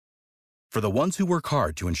For the ones who work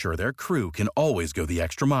hard to ensure their crew can always go the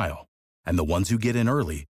extra mile, and the ones who get in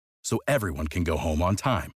early so everyone can go home on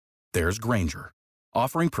time, there's Grainger,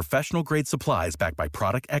 offering professional-grade supplies backed by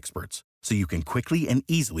product experts so you can quickly and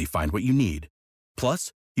easily find what you need.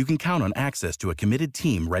 Plus, you can count on access to a committed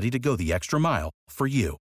team ready to go the extra mile for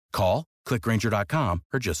you. Call, click Grainger.com,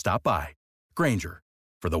 or just stop by. Grainger,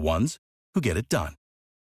 for the ones who get it done.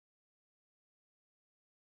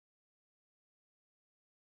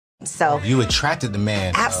 So you attracted the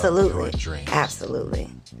man absolutely, of your dreams. Absolutely.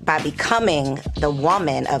 By becoming the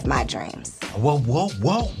woman of my dreams. Whoa.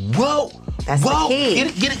 That's the key.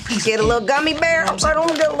 Get it, piece. Get a little gummy bear. I'm sorry,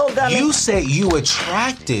 don't get a little gummy. You say you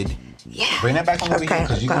attracted. Yeah. Bring that back on over here,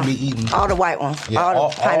 because you're going to be eating. All the white ones. Yeah,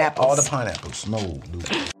 all the pineapples. All the pineapples. No, dude.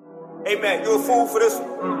 Hey, man, you a fool for this?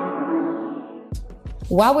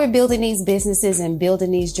 While we're building these businesses and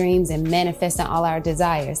building these dreams and manifesting all our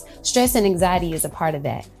desires, stress and anxiety is a part of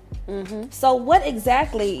that. Mm-hmm. So what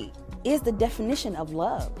exactly is the definition of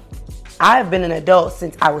love? I've been an adult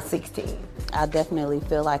since I was 16. I definitely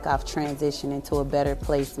feel like I've transitioned into a better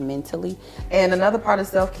place mentally. And another part of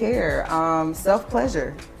self-care,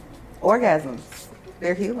 self-pleasure, orgasms,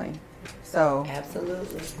 they're healing. So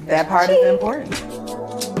absolutely, that part is important.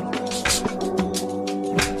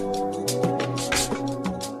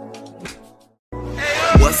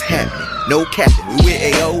 What's happening? No capping. We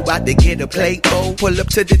with AO, about to get a plate bowl. Pull up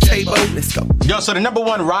to the table. Let's go. Yo, so the number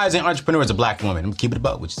one rising entrepreneur is a black woman. I'm keeping it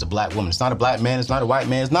above, which is a black woman. It's not a black man. It's not a white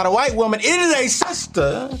man. It's not a white woman. It is a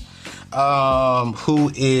sister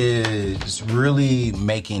who is really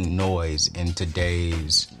making noise in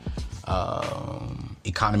today's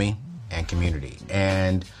economy and community.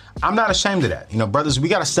 And I'm not ashamed of that. You know, brothers, we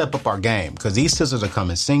got to step up our game, because these sisters are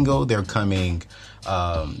coming single. They're coming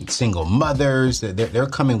single mothers. They're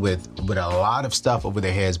coming with a lot of stuff over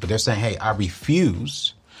their heads, but they're saying, hey, I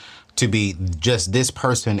refuse to be just this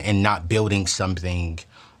person and not building something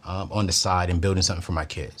on the side and building something for my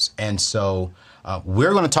kids. And so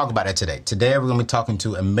we're going to talk about it today. Today, we're going to be talking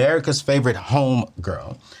to America's favorite home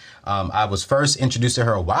girl. I was first introduced to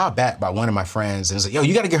her a while back by one of my friends, and said, yo,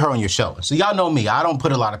 you got to get her on your show. So y'all know me. I don't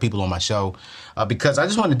put a lot of people on my show because I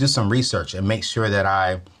just want to do some research and make sure that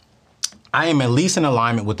I am at least in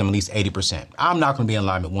alignment with them at least 80%. I'm not going to be in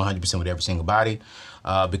alignment 100% with every single body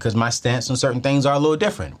because my stance on certain things are a little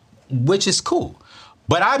different, which is cool.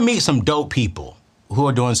 But I meet some dope people who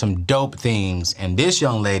are doing some dope things, and this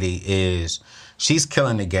young lady she's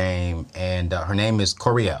killing the game, and her name is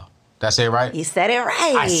Coriel. Did I say it right? You said it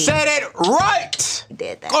right. I said it right. You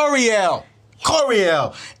did that. Coriel.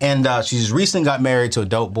 And she's recently got married to a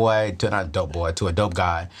dope boy, to a dope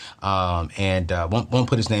guy. Won't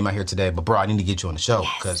put his name out here today, but bro, I need to get you on the show,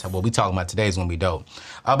 because what we talking about today is going to be dope.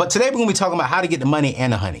 But today we're going to be talking about how to get the money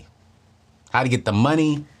and the honey. How to get the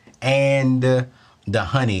money and the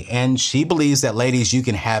honey. And she believes that, ladies, you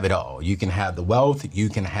can have it all. You can have the wealth, you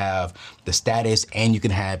can have the status, and you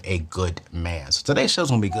can have a good man. So today's show's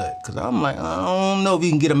going to be good, because I'm like, I don't know if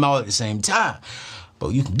you can get them all at the same time, but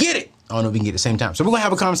you can get it. I don't know if we can get it at the same time. So we're going to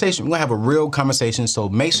have a conversation. We're going to have a real conversation. So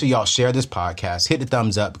make sure y'all share this podcast. Hit the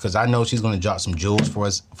thumbs up, because I know she's going to drop some jewels for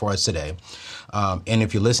us today. And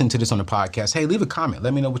if you're listening to this on the podcast, hey, leave a comment.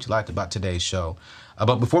 Let me know what you liked about today's show.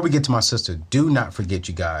 But before we get to my sister, do not forget,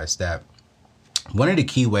 you guys, that one of the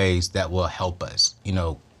key ways that will help us, you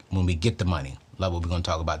know, when we get the money, like what we're going to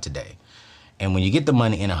talk about today, and when you get the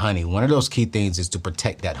money and the honey, one of those key things is to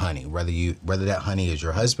protect that honey, whether that honey is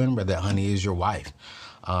your husband, whether that honey is your wife.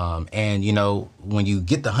 And, you know, when you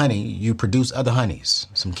get the honey, you produce other honeys,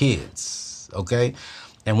 some kids, okay?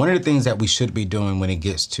 And one of the things that we should be doing when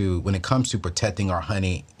it comes to protecting our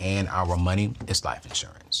honey and our money is life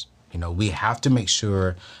insurance. You know, we have to make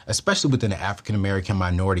sure, especially within the African-American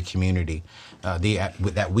minority community,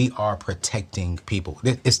 that we are protecting people.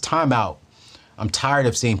 It's time out. I'm tired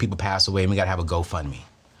of seeing people pass away and we got to have a GoFundMe.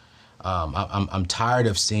 I'm tired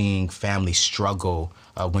of seeing families struggle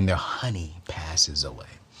when their honey passes away.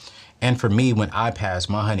 And for me, when I pass,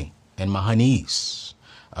 my honey and my honeys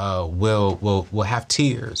will have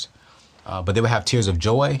tears, but they will have tears of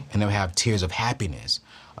joy and they will have tears of happiness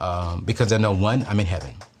because they know, one, I'm in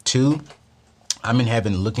heaven. Two, I'm in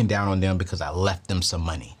heaven looking down on them because I left them some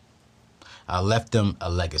money. I left them a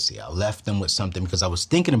legacy. I left them with something because I was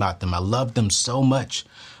thinking about them. I loved them so much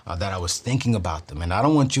that I was thinking about them. And I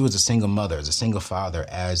don't want you as a single mother, as a single father,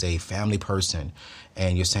 as a family person,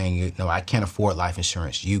 and you're saying, I can't afford life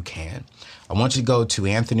insurance. You can. I want you to go to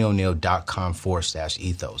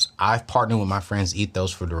anthonyoneal.com/ethos. I've partnered with my friends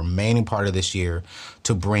Ethos for the remaining part of this year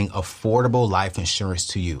to bring affordable life insurance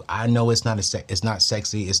to you. I know it's not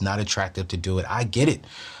sexy, it's not attractive to do it. I get it,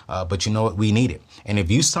 but you know what? We need it. And if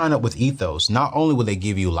you sign up with Ethos, not only will they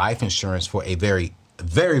give you life insurance for a very,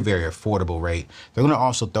 very, very affordable rate, they're going to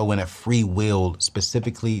also throw in a free will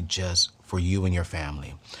specifically just for you and your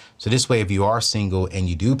family. So this way, if you are single and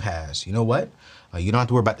you do pass, you know what? You don't have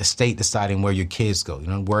to worry about the state deciding where your kids go. You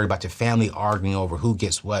don't worry about your family arguing over who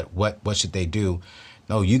gets what should they do.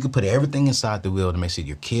 No, you can put everything inside the will to make sure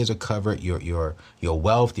your kids are covered, your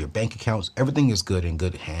wealth, your bank accounts, everything is good in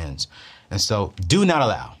good hands. And so do not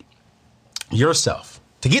allow yourself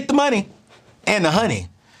to get the money and the honey,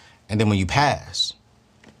 and then when you pass,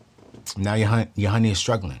 now your honey is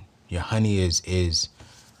struggling. Your honey is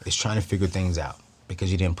trying to figure things out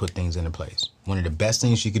because you didn't put things into place. One of the best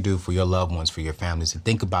things you could do for your loved ones, for your family, is to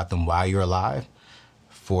think about them while you're alive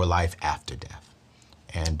for life after death.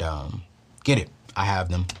 And get it. I have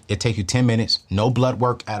them. It takes you 10 minutes, no blood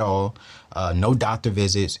work at all, no doctor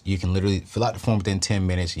visits. You can literally fill out the form within 10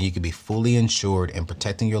 minutes, and you can be fully insured and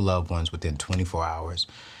protecting your loved ones within 24 hours.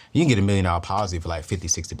 You can get $1 million policy for like $50,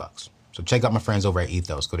 $60. So check out my friends over at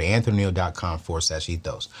Ethos. Go to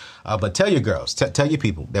anthonyoneal.com/ethos. But tell your girls, tell your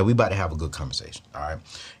people that we about to have a good conversation, all right?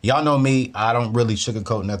 Y'all know me. I don't really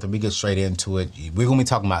sugarcoat nothing. We get straight into it. We're going to be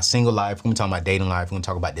talking about single life. We're going to be talking about dating life. We're going to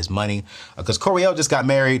talk about this money. Because Coriel just got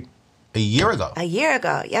married a year ago. A year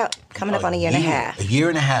ago, yep. Coming up on a year and a half. A year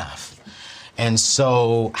and a half. And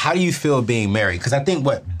so how do you feel being married? Because I think,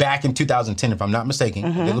 back in 2010, if I'm not mistaken, I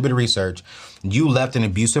did a little bit of research, you left an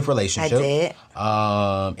abusive relationship. I did.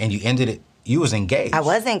 And you ended it, you was engaged. I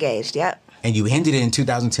was engaged, yep. And you ended it in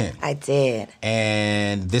 2010. I did.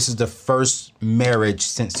 And this is the first marriage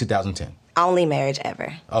since 2010. Only marriage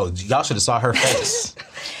ever. Oh, y'all should have saw her face.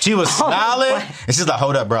 She was smiling, and she's like,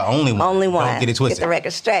 "Hold up, bro, only one. Only one. Don't get it twisted. Get the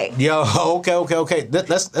record straight." Yo, okay.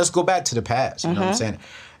 Let's go back to the past. You know what I'm saying?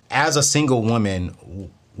 As a single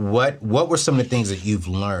woman, what were some of the things that you've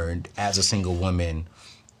learned as a single woman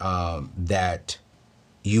that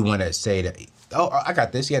you want to say that? Oh, I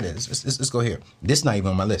got this. Yeah, let's go here. This is not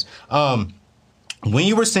even on my list. When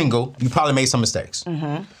you were single, you probably made some mistakes.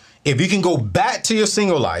 If you can go back to your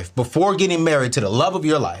single life before getting married to the love of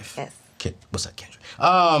your life. Yes. What's up, Kendra?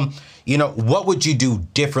 What would you do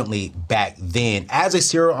differently back then as a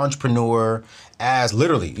serial entrepreneur, as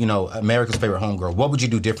literally, America's favorite homegirl? What would you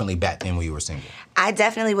do differently back then when you were single? I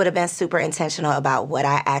definitely would have been super intentional about what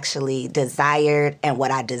I actually desired and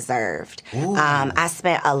what I deserved. I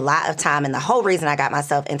spent a lot of time, and the whole reason I got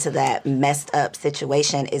myself into that messed up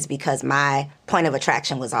situation is because my point of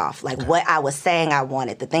attraction was off. Like what I was saying I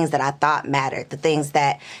wanted, the things that I thought mattered, the things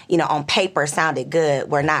that, on paper sounded good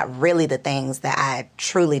were not really the things that I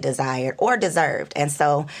truly desired or deserved. And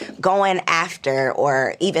so going after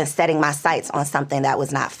or even setting my sights on something that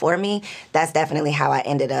was not for me, that's definitely how I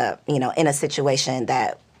ended up, in a situation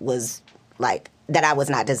that was that I was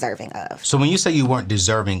not deserving of. So when you say you weren't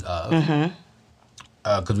deserving of,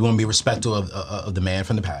 because we want to be respectful of the man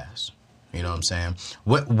from the past, you know what I'm saying?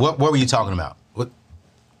 What were you talking about?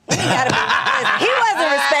 He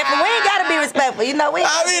wasn't respectful. We ain't got to be respectful.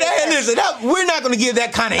 We're not going to give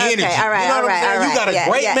that kind of energy. All right, you know what I'm saying? You got a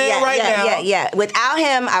great man right now. Yeah. Without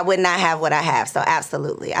him, I would not have what I have. So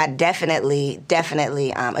absolutely. I definitely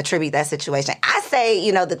attribute that situation. I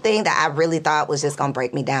say, the thing that I really thought was just going to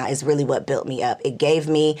break me down is really what built me up. It gave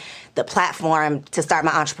me the platform to start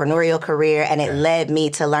my entrepreneurial career, and it led me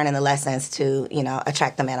to learning the lessons to,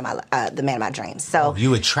 attract the man of my dreams. So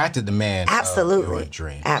you attracted the man of your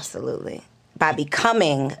dreams. Absolutely. By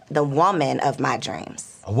becoming the woman of my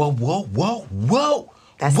dreams. Whoa.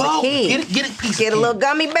 That's the key. Get it, piece. Get a little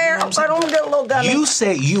gummy bear. Get a little gummy. You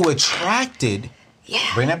said you attracted. Yeah.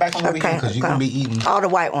 Bring that back over here because you're going to be eating. All the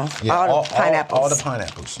white ones. Yeah, all the pineapples. All the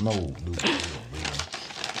pineapples. Smooth.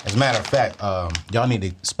 As a matter of fact, y'all need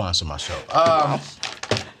to sponsor my show.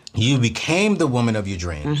 You became the woman of your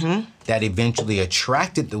dreams that eventually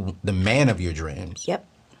attracted the man of your dreams. Yep.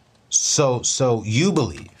 So you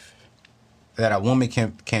believe that a woman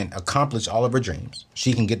can accomplish all of her dreams.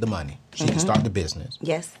 She can get the money. She can start the business.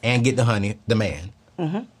 Yes. And get the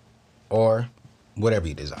man. Or whatever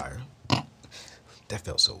you desire. That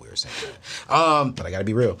felt so weird saying that. But I got to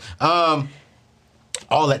be real.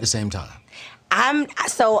 All at the same time.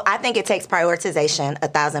 I think it takes prioritization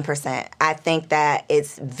 1,000%. I think that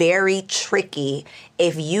it's very tricky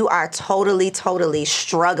if you are totally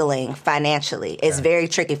struggling financially. It's very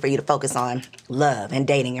tricky for you to focus on love and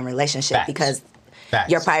dating and relationship because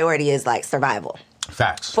your priority is like survival.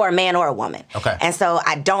 Facts. For a man or a woman. Okay. And so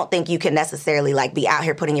I don't think you can necessarily like be out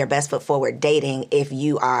here putting your best foot forward dating if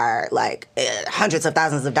you are like hundreds of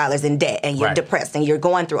thousands of dollars in debt and you're depressed and you're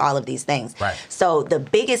going through all of these things. Right. So the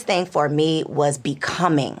biggest thing for me was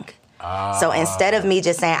becoming. So instead of me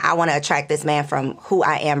just saying, I want to attract this man from who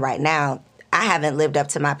I am right now, I haven't lived up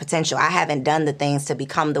to my potential. I haven't done the things to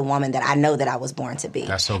become the woman that I know that I was born to be.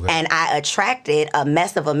 That's so good. And I attracted a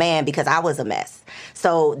mess of a man because I was a mess.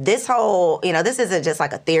 So this whole, this isn't just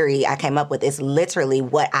like a theory I came up with. It's literally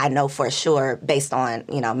what I know for sure based on,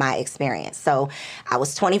 my experience. So I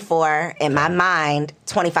was 24. In my mind,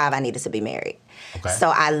 25, I needed to be married. Okay.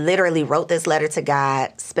 So I literally wrote this letter to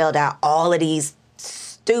God, spelled out all of these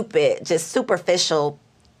stupid, just superficial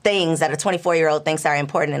things that a 24-year-old thinks are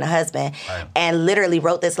important in a husband, and literally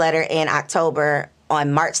wrote this letter in October.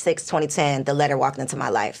 On March 6, 2010, the letter walked into my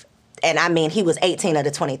life. And I mean, he was 18 of the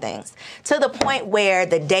 20 things. To the point where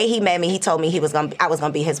the day he met me, he told me I was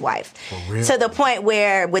gonna be his wife. For real? To the point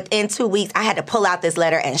where within 2 weeks, I had to pull out this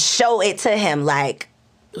letter and show it to him like,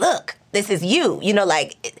 look, this is you,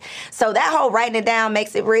 so that whole writing it down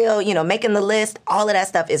makes it real, making the list, all of that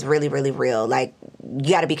stuff is really, really real. Like, you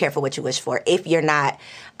got to be careful what you wish for if you're not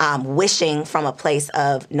wishing from a place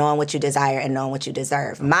of knowing what you desire and knowing what you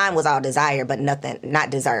deserve. Mine was all desire, but not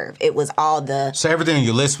deserve. It was all So everything on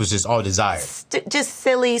your list was just all desire. Just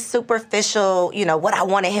silly, superficial, what I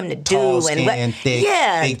wanted him to do. Tall skin, thick,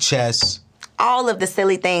 big chest. All of the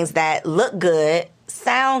silly things that look good,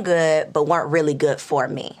 sound good, but weren't really good for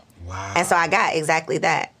me. Wow. And so I got exactly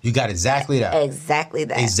that. You got exactly that. Exactly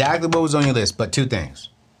that. Exactly what was on your list, but two things.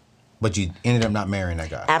 But you ended up not marrying that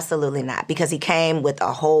guy. Absolutely not, because he came with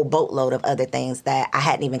a whole boatload of other things that I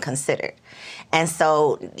hadn't even considered. And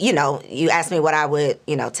so, you asked me what I would,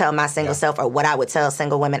 tell my single self or what I would tell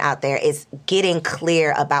single women out there is getting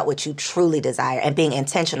clear about what you truly desire and being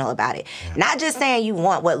intentional about it. Yeah. Not just saying you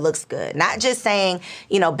want what looks good. Not just saying,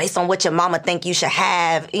 based on what your mama think you should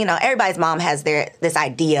have. Everybody's mom has this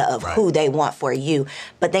idea of who they want for you.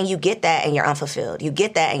 But then you get that and you're unfulfilled. You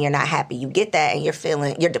get that and you're not happy. You get that and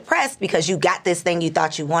you're depressed because you got this thing you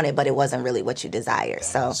thought you wanted, but it wasn't really what you desired.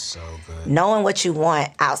 So good. Knowing what you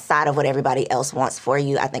want outside of what everybody else wants for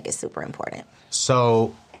you, I think is super important.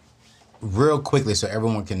 So, real quickly, so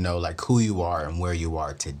everyone can know like who you are and where you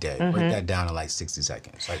are today. Break that down in like 60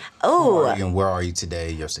 seconds. Like, who are you and where are you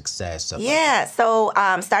today? Your success. Stuff So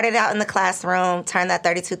started out in the classroom, turned that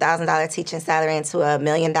 $32,000 teaching salary into $1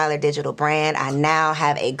 million digital brand. I now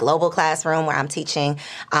have a global classroom where I'm teaching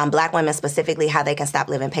Black women specifically how they can stop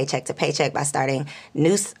living paycheck to paycheck by starting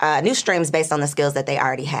new streams based on the skills that they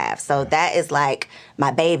already have. So that is like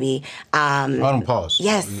my baby. Hold on, pause.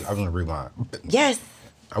 Yes. I'm going to rewind. Yes.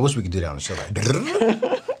 I wish we could do that on the show. Like,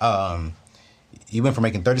 you went from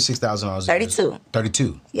making $36,000. 32.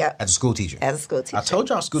 32. Yep. As a school teacher. As a school teacher. I told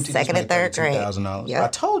y'all school teachers Second and third grade. $32,000. Yep. I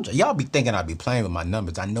told y'all be thinking I'd be playing with my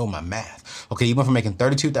numbers. I know my math. Okay, you went from making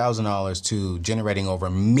 $32,000 to generating over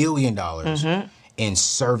 $1 million in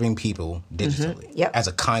serving people digitally as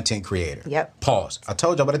a content creator. Yep. Pause. I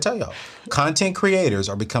told y'all, but I tell y'all, content creators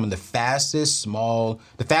are becoming the fastest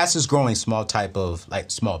growing small type of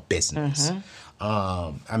like small business.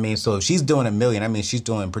 So if she's doing $1 million, she's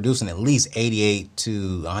producing at least $88,000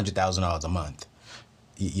 to $100,000 a month.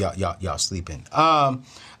 Y'all sleeping. So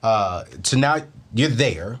now you're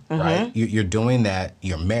there, right? You're doing that.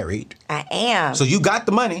 You're married. I am. So you got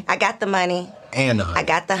the money. I got the money. And the honey. I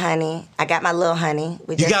got the honey. I got my little honey.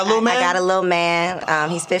 You got a little man? I got a little man.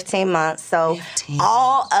 He's 15 months. So 15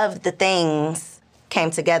 all of the things came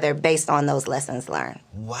together based on those lessons learned.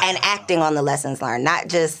 Wow. And acting on the lessons learned, not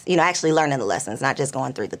just, actually learning the lessons, not just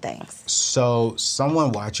going through the things. So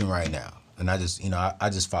someone watching right now, and I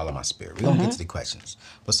just follow my spirit. We don't get to the questions.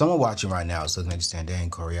 But someone watching right now is looking at you saying, dang,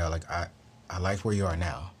 Coriel, like I like where you are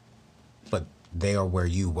now, but they are where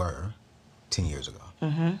you were 10 years ago.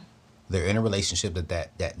 They're in a relationship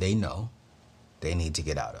that they know they need to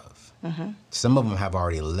get out of. Some of them have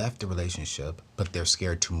already left the relationship, but they're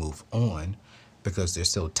scared to move on because they're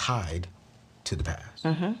still tied to the past.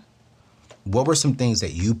 What were some things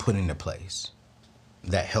that you put into place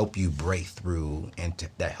that helped you break through and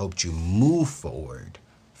that helped you move forward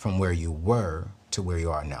from where you were to where you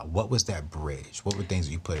are now? What was that bridge? What were things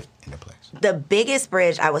that you put into place? The biggest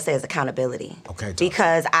bridge, I would say, is accountability. Okay.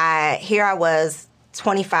 Because I was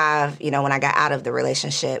 25, when I got out of the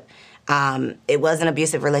relationship. It was an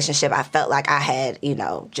abusive relationship. I felt like I had,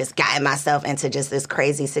 just gotten myself into just this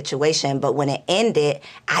crazy situation. But when it ended,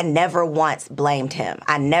 I never once blamed him.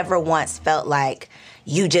 I never once felt like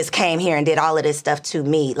you just came here and did all of this stuff to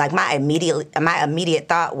me. Like my immediate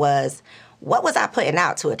thought was, what was I putting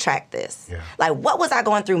out to attract this? Yeah. Like, what was I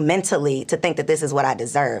going through mentally to think that this is what I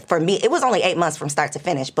deserve? For me, it was only 8 months from start to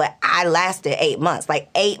finish, but I lasted 8 months. Like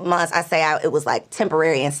 8 months, it was like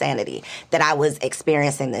temporary insanity that I was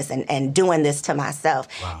experiencing this and doing this to myself.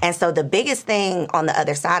 Wow. And so the biggest thing on the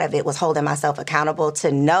other side of it was holding myself accountable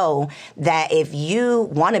to know that if you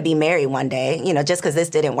want to be married one day, just because this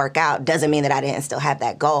didn't work out doesn't mean that I didn't still have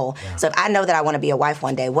that goal. Yeah. So if I know that I want to be a wife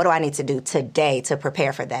one day, what do I need to do today to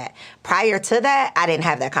prepare for that? Prior to that, I didn't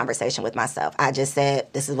have that conversation with myself. I just said,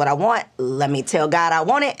 this is what I want. Let me tell God I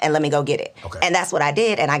want it, and let me go get it. Okay. And that's what I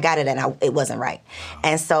did, and I got it, and it wasn't right. Wow.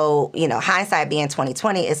 And so, hindsight being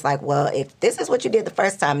 2020, it's like, well, if this is what you did the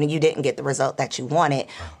first time and you didn't get the result that you wanted,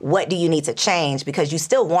 what do you need to change? Because you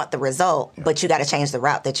still want the result, but you got to change the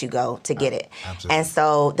route that you go to get it. Absolutely. And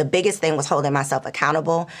so the biggest thing was holding myself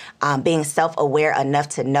accountable, being self-aware enough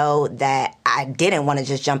to know that I didn't want to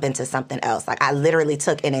just jump into something else. Like, I literally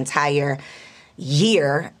took an entire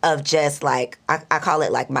year of just like, I call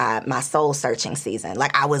it like my soul searching season.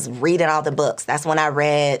 Like, I was reading all the books. That's when I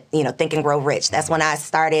read, Think and Grow Rich. That's when I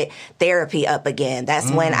started therapy up again.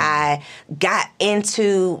 That's when I got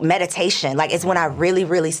into meditation. Like, it's when I really,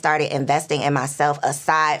 really started investing in myself,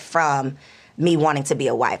 aside from me wanting to be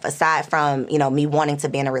a wife, aside from, me wanting to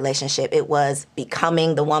be in a relationship. It was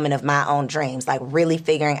becoming the woman of my own dreams, like really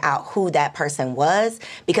figuring out who that person was,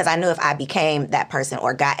 because I knew if I became that person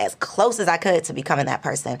or got as close as I could to becoming that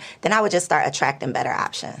person, then I would just start attracting better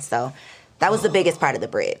options. So that was the biggest part of the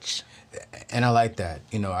bridge. And I like that.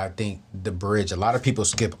 I think the bridge, a lot of people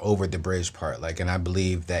skip over the bridge part, and I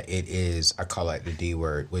believe that it is, I call it the D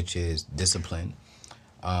word, which is discipline.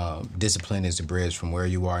 Discipline is the bridge from where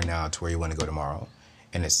you are now to where you want to go tomorrow.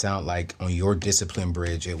 And it sounds like on your discipline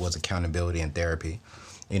bridge, it was accountability and therapy.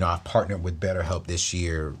 I've partnered with BetterHelp this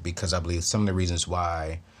year because I believe some of the reasons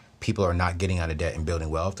why people are not getting out of debt and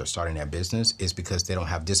building wealth or starting their business is because they don't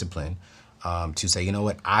have discipline to say, you know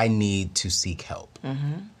what, I need to seek help.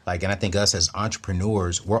 Mm-hmm. And I think us as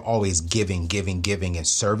entrepreneurs, we're always giving and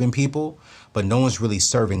serving people, but no one's really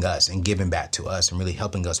serving us and giving back to us and really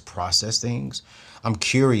helping us process things. I'm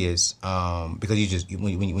curious because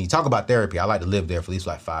when you talk about therapy, I like to live there for at least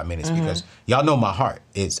like 5 minutes because y'all know my heart.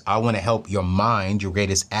 I want to help your mind, your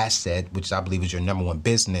greatest asset, which I believe is your number one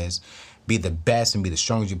business, be the best and be the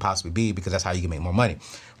strongest you possibly be, because that's how you can make more money.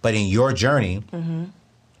 But in your journey,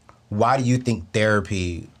 why do you think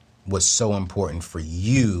therapy was so important for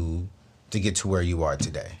you to get to where you are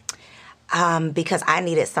today? Because I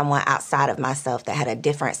needed someone outside of myself that had a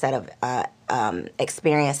different set of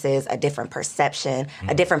experiences, a different perception,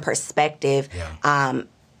 a different perspective. Yeah.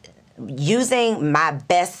 Using my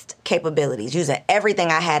best capabilities, using everything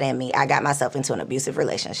I had in me, I got myself into an abusive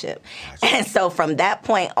relationship. Gotcha. And so from that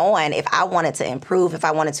point on, if I wanted to improve, if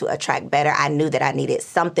I wanted to attract better, I knew that I needed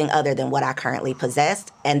something other than what I currently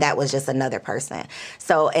possessed, and that was just another person.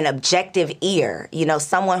 So an objective ear,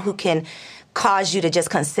 someone who can cause you to just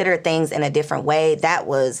consider things in a different way, that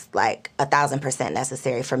was like 1,000%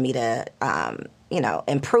 necessary for me to,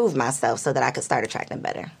 improve myself so that I could start attracting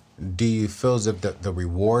better. Do you feel as if the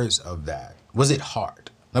rewards of that, was it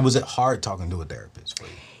hard? Was it hard talking to a therapist for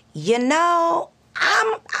you?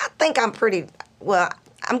 I think I'm pretty,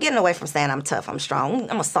 I'm getting away from saying I'm tough, I'm strong.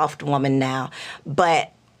 I'm a soft woman now.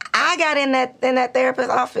 But I got in that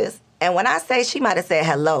therapist's office, and when I say, she might have said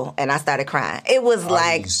hello, and I started crying. It was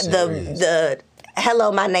like the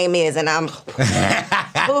hello, my name is, and I'm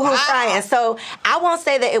boo-hoo crying. So I won't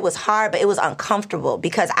say that it was hard, but it was uncomfortable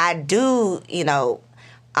because I do,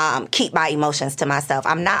 keep my emotions to myself.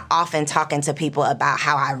 I'm not often talking to people about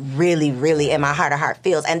how I really, really in my heart of heart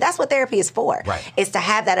feels. And that's what therapy is for. Right. It's to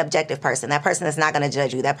have that objective person, that person that's not going to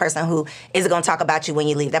judge you, that person who isn't going to talk about you when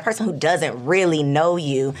you leave, that person who doesn't really know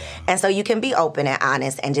you. Yeah. And so you can be open and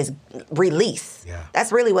honest and just release. Yeah.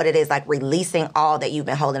 That's really what it is, like releasing all that you've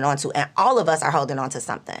been holding on to. And all of us are holding on to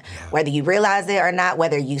something. Yeah. Whether you realize it or not,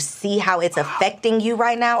 whether you see how it's affecting you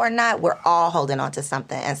right now or not, we're all holding on to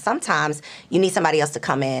something. And sometimes you need somebody else to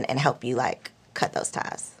come in and help you cut those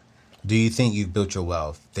ties. Do you think you've built your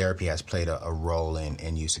wealth? Therapy has played a role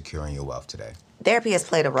in you securing your wealth today? Therapy has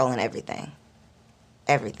played a role in everything.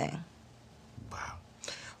 Everything. Wow.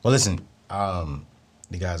 Well, listen,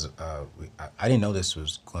 you guys, I didn't know this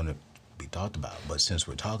was going to be talked about, but since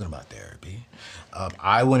we're talking about therapy,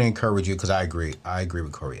 I want to encourage you, because I agree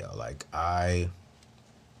with Coriel.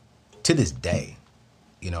 To this day,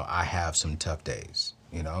 I have some tough days.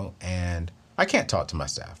 you know, and I can't talk to my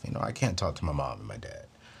staff, you know, I can't talk to my mom and my dad.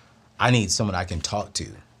 I need someone I can talk to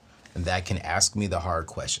and that can ask me the hard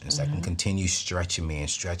questions, that can continue stretching me.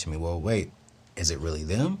 Well, wait, is it really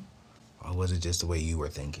them? Or was it just the way you were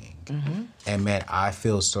thinking? And man, I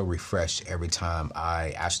feel so refreshed every time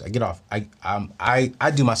I get off.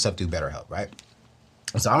 I do my stuff through BetterHelp, right?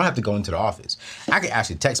 So I don't have to go into the office. I can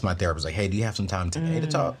actually text my therapist like, hey, do you have some time today to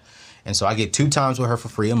talk? And so I get 2 times with her for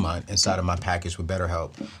free a month inside of my package with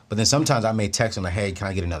BetterHelp. But then sometimes I may text her like, hey, can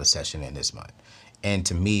I get another session in this month? And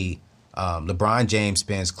to me, LeBron James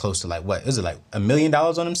spends close to like, what is it, like $1 million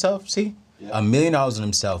on himself, see? Yeah. $1 million on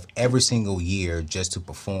himself every single year just to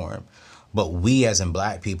perform. But we as in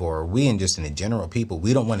black people, or we in just in the general people,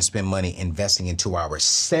 we don't want to spend money investing into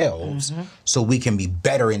ourselves so we can be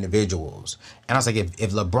better individuals. And I was like, if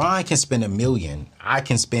LeBron can spend $1 million, I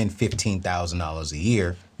can spend $15,000 a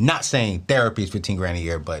year. Not saying therapy is $15,000 a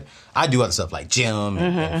year, but I do other stuff like gym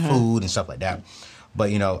and food and stuff like that.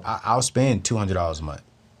 But, you know, I'll spend $200 a month,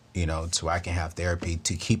 you know, so I can have therapy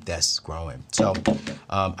to keep that growing. So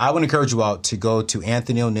I would encourage you all to go to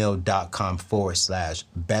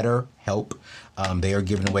anthonyoneal.com/BetterHelp. They are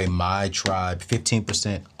giving away My Tribe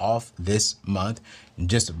 15% off this month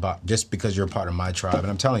just because you're a part of My Tribe. And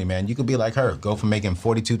I'm telling you, man, you could be like her. Go from making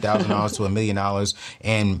 $42,000 to $1 million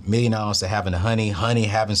and $1 million to having a honey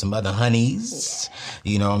having some other honeys.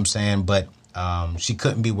 You know what I'm saying? But she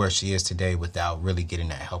couldn't be where she is today without really getting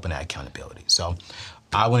that help and that accountability. So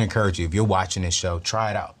I would encourage you, if you're watching this show, try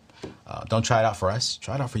it out. Don't try it out for us.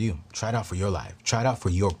 Try it out for you. Try it out for your life. Try it out for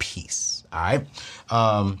your peace. All right?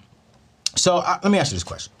 So let me ask you this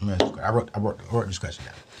question. I wrote this question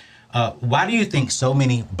down. Why do you think so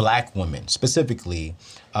many black women specifically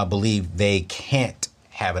believe they can't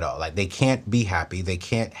have it all? Like they can't be happy. They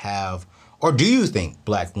can't have... Or do you think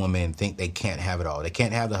black women think they can't have it all? They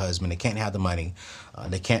can't have the husband. They can't have the money.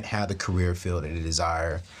 They can't have the career field that they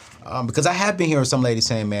desire. Because I have been hearing some ladies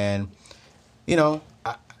saying, man, you know,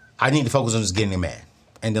 I need to focus on just getting a man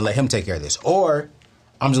and then let him take care of this. Or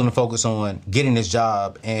I'm just going to focus on getting this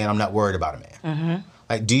job and I'm not worried about a man.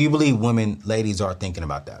 Like, do you believe ladies are thinking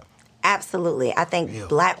about that? Absolutely. I think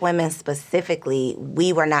black women specifically,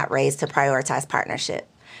 we were not raised to prioritize partnership.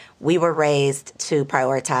 We were raised to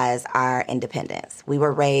prioritize our independence. We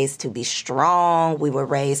were raised to be strong. We were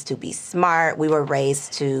raised to be smart. We were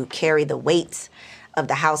raised to carry the weight of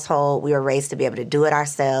the household. We were raised to be able to do it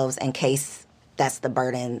ourselves in case that's the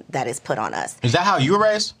burden that is put on us. Is that how you were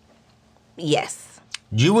raised? Yes.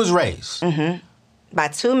 You was raised? By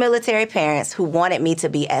 2 military parents who wanted me to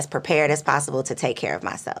be as prepared as possible to take care of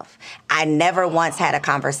myself. I never once had a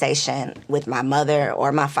conversation with my mother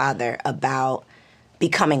or my father about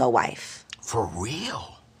becoming a wife. For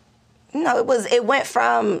real? No, it went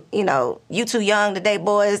from, you know, you too young to date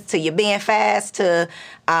boys to you being fast to,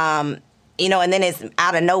 you know, and then it's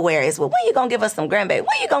out of nowhere. It's, well, when you gonna give us some grandbaby?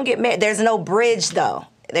 When you gonna get married? There's no bridge, though.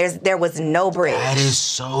 There was no bridge. That is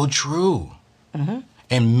so true.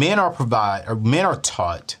 And men are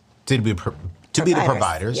taught to be the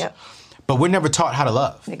providers. Yep. But we're never taught how to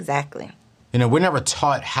love. Exactly. You know, we're never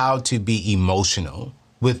taught how to be emotional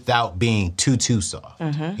without being too soft.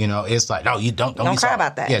 You know, it's like, no, you don't be cry soft.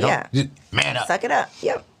 about that. Just man up. Suck it up.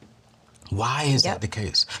 Yep. Why is that the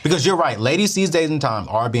case? Because you're right. Ladies these days and time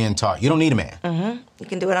are being taught you don't need a man. You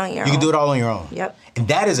can do it on your own. You can do it all on your own. Yep. And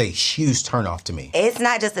that is a huge turnoff to me. It's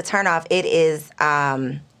not just a turnoff. It is,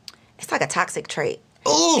 it's like a toxic trait.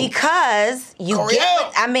 Ooh. Because you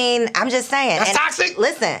get, I mean, I'm just saying. That's toxic.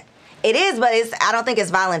 Listen, it is, but I don't think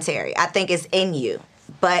it's voluntary. I think it's in you.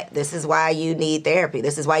 But this is why you need therapy.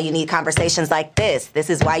 This is why you need conversations like this. This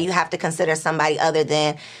is why you have to consider somebody other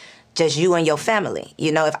than just you and your family.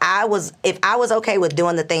 You know, if I was okay with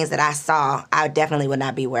doing the things that I saw, I definitely would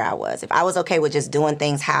not be where I was. If I was okay with just doing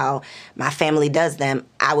things how my family does them,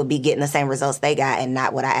 I would be getting the same results they got and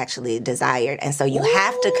not what I actually desired. And so you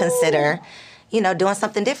have to consider, you know, doing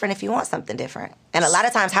something different if you want something different. And a lot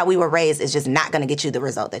of times how we were raised is just not going to get you the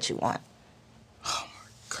result that you want. Oh my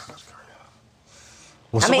gosh,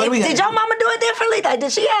 well, I so mean, did your mama do it differently? Like,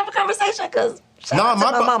 did she have a conversation? Because my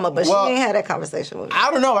mama, but she ain't had that conversation with me.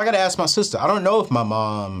 I don't know. I got to ask my sister. I don't know if my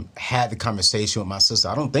mom had the conversation with my sister.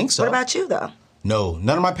 I don't think so. What about you, though? No.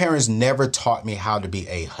 None of my parents never taught me how to be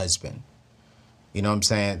a husband. You know what I'm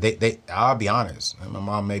saying? I'll be honest. My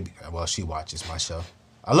mom she watches my show.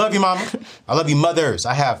 I love you, mama. I love you, mothers.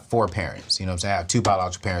 I have 4 parents. You know what I'm saying? I have 2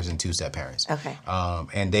 biological parents and 2 step parents. Okay.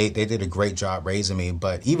 And they did a great job raising me,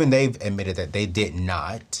 but even they've admitted that they did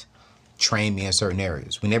not train me in certain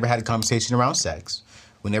areas. We never had a conversation around sex.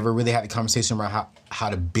 We never really had a conversation around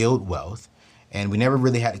how to build wealth. And we never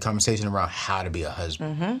really had a conversation around how to be a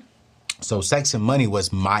husband. So sex and money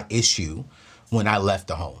was my issue when I left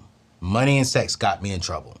the home. Money and sex got me in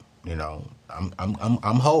trouble. You know,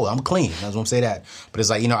 I'm whole, I'm clean. I was gonna say that, but it's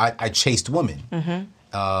like, you know, I chased women.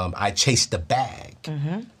 I chased the bag,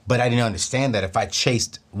 but I didn't understand that if I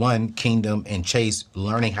chased one kingdom and chased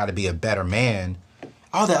learning how to be a better man,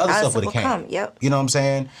 all that other stuff would have came. Yep. You know what I'm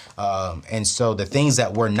saying? And so the things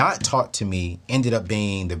that were not taught to me ended up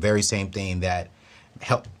being the very same thing that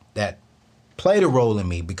played a role in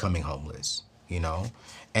me becoming homeless. You know,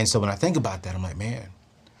 and so when I think about that, I'm like, man,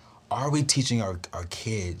 are we teaching our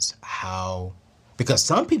kids how? Because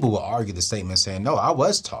some people will argue the statement saying, no, I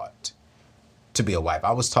was taught to be a wife.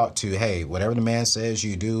 I was taught to, hey, whatever the man says,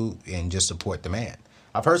 you do, and just support the man.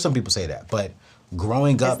 I've heard some people say that, but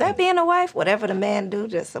growing up... Is that being a wife? Whatever the man do,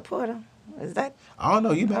 just support him? Is that... I don't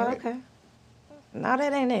know, you married. Oh, okay. No,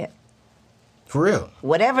 that ain't it. For real.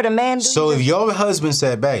 Whatever the man do... So if your husband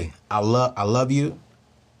said, babe, I love you,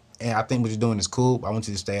 and I think what you're doing is cool, I want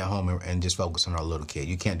you to stay at home and just focus on our little kid.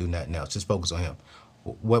 You can't do nothing else. Just focus on him.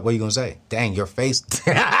 What are you going to say? Dang, your face...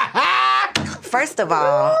 First of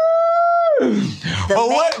all...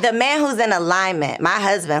 The man who's in alignment, my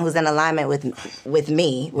husband who's in alignment with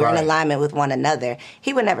me, we're in alignment with one another,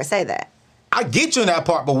 he would never say that. I get you in that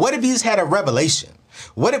part, but what if he's had a revelation?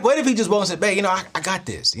 What if he just won't say, babe, you know, I got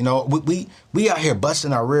this. You know, we out here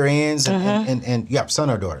busting our rear ends and you have son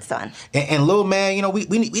or daughter? Son. And little man, you know, we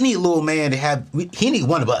need little man to have, he need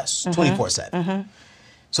one of us 24/7.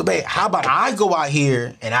 So babe, how about I go out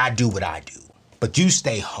here and I do what I do, but you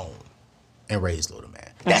stay home and raise little man.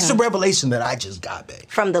 That's the revelation that I just got, babe.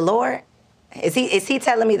 From the Lord? Is he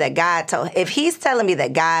telling me that God told... If he's telling me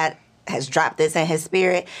that God has dropped this in his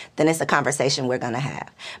spirit, then it's a conversation we're going to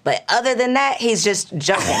have. But other than that, he's just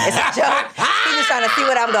joking. It's a joke. He's just trying to see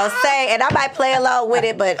what I'm going to say, and I might play along with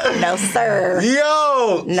it, but no, sir.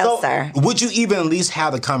 Yo! No, sir. Would you even at least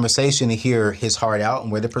have a conversation to hear his heart out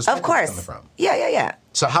and where the perspective is coming from? Yeah.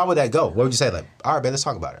 So how would that go? What would you say? Like, all right, babe, let's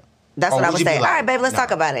talk about it. That's what I would say. Like, all right, babe, let's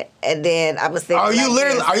talk about it. And then I would say... Are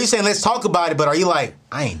you saying let's talk about it, but are you like,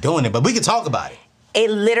 I ain't doing it, but we can talk about it? It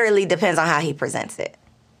literally depends on how he presents it.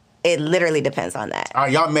 It literally depends on that. All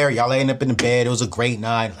right, y'all married. Y'all laying up in the bed. It was a great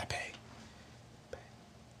night. Like, babe.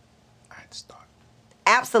 All right, start.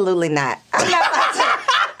 Absolutely not. I'm not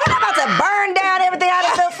about to burn down everything I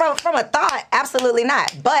done built from a thought. Absolutely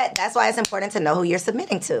not. But that's why it's important to know who you're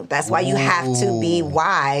submitting to. That's why you have to be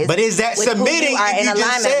wise. But is that submitting? You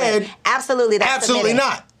just said absolutely. That's absolutely submitting.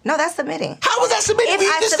 Not. No, that's submitting. How was that submitting?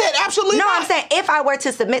 You just said absolutely not. No, I'm saying if I were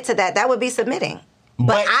to submit to that, that would be submitting.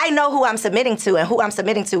 But I know who I'm submitting to, and who I'm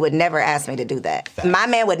submitting to would never ask me to do that. Facts. My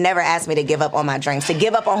man would never ask me to give up on my dreams, to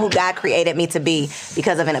give up on who God created me to be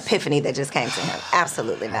because of an epiphany that just came to him.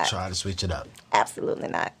 Absolutely not. Try to switch it up. Absolutely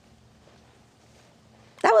not.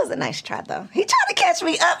 That was a nice try, though. He tried to catch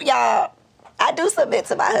me up, y'all. I do submit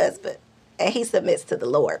to my husband, and he submits to the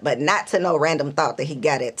Lord, but not to no random thought that he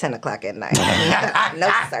got at 10 o'clock at night.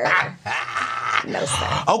 No, sir. No,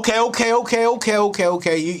 sir. Okay.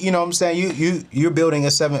 You know what I'm saying? You're building you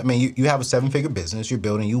have a 7-figure business. You're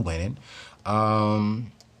building, you winning.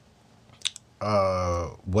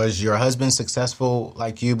 Was your husband successful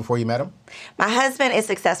like you before you met him? My husband is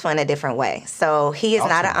successful in a different way. So he is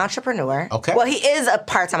not an entrepreneur. Okay. Well, he is a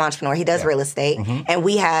part-time entrepreneur. He does real estate, and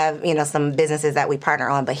we have some businesses that we partner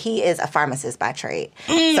on. But he is a pharmacist by trade.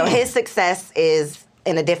 So his success is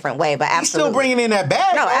in a different way. But absolutely, he's still bringing in that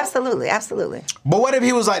bag. No, though. absolutely. But what if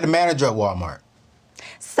he was like the manager at Walmart?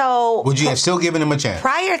 So would you have still given him a chance?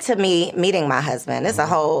 Prior to me meeting my husband, it's a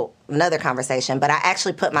whole another conversation. But I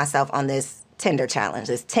actually put myself on this Tinder challenge,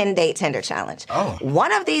 this 10-date Tinder challenge. Oh.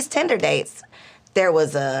 One of these Tinder dates, there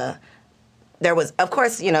was of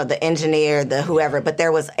course, the engineer, the whoever, but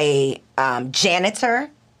there was a janitor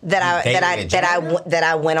that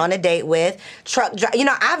I went on a date with. Truck driver.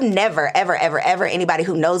 I've never ever anybody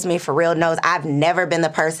who knows me for real knows I've never been the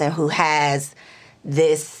person who has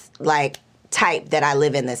this like type that I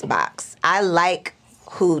live in this box. I like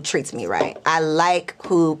who treats me right. I like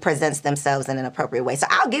who presents themselves in an appropriate way. So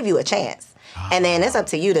I'll give you a chance. And then it's up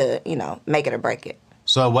to you to, make it or break it.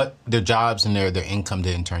 So what, their jobs and their income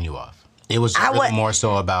didn't turn you off? It was really more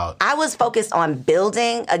so about... I was focused on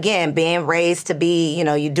building, again, being raised to be,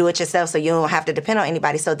 you do it yourself so you don't have to depend on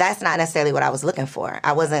anybody. So that's not necessarily what I was looking for.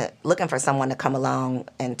 I wasn't looking for someone to come along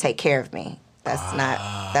and take care of me.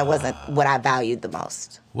 That wasn't what I valued the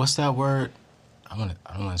most. What's that word? I don't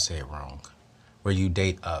want to say it wrong. Where you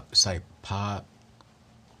date up. It's like pop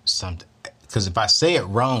something. Because if I say it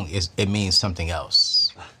wrong, it means something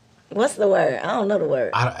else. What's the word? I don't know the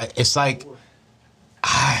word. It's like,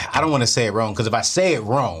 I don't want to say it wrong, because if I say it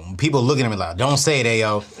wrong, people looking at me like, don't say it,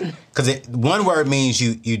 Ayo. Because one word means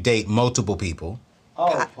you date multiple people.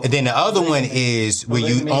 Oh, and then the other one is where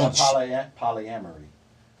you own... polyamory.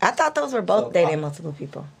 I thought those were both dating multiple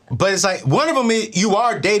people. But it's like, one of them is you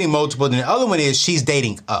are dating multiple, and the other one is she's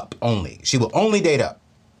dating up only. She will only date up.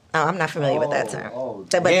 Oh, I'm not familiar with that term.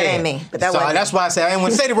 But that ain't me. But that wasn't that's why I say I didn't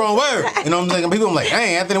want to say the wrong word. You know what I'm saying? People are like,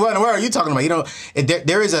 hey, Anthony, what in the world are you talking about? You know,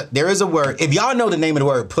 there is a word. If y'all know the name of the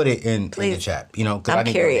word, put it in the chat. You know, because I'm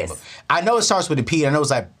curious. I know it starts with a P. I know it's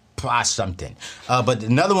like something. But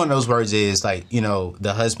another one of those words is like, you know,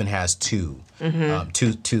 the husband has two.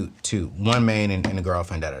 Two. One man and a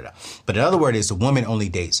girlfriend, da-da-da. But another word is the woman only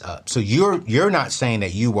dates up. So you're not saying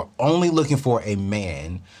that you were only looking for a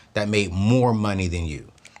man that made more money than you.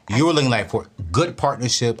 You were looking like for good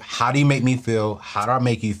partnership. How do you make me feel? How do I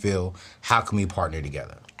make you feel? How can we partner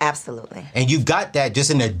together? Absolutely. And you've got that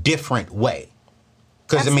just in a different way.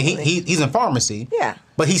 Because, I mean, he's in pharmacy. Yeah.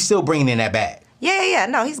 But he's still bringing in that bag. Yeah.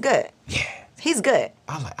 No, he's good. Yeah. He's good.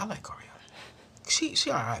 I like Coriel.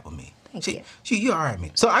 She all right with me. You all right with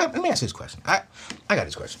me. So let me ask you this question. I got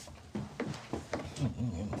this question.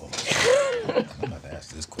 I'm about to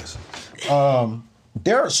ask this question.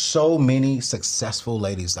 There are so many successful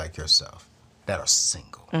ladies like yourself that are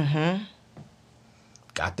single. Mm-hmm.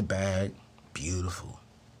 Got the bag, beautiful,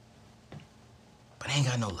 but ain't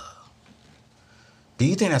got no love. Do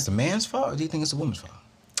you think that's the man's fault, or do you think it's the woman's fault?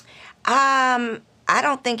 I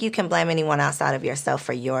don't think you can blame anyone outside of yourself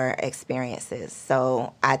for your experiences.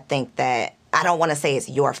 So I think that, I don't want to say it's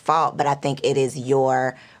your fault, but I think it is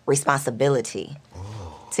your responsibility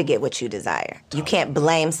to get what you desire. You can't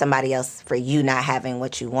blame somebody else for you not having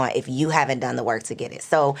what you want if you haven't done the work to get it.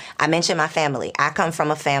 So I mentioned my family. I come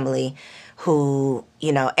from a family who,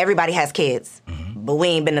 you know, everybody has kids, but we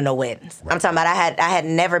ain't been to no weddings. Right. I'm talking about I had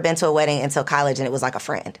never been to a wedding until college, and it was like a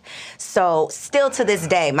friend. So still to this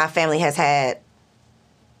day, my family has had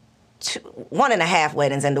 1.5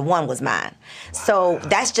 weddings, and the one was mine. Wow. So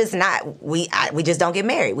that's just not, we just don't get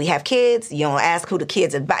married. We have kids. You don't ask who the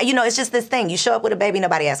kids are. You know, it's just this thing. You show up with a baby,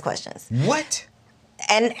 nobody asks questions. What?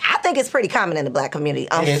 And I think it's pretty common in the Black community,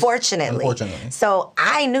 unfortunately. So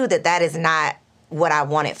I knew that is not what I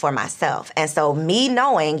wanted for myself. And so me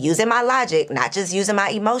knowing, using my logic, not just using my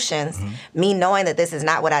emotions, me knowing that this is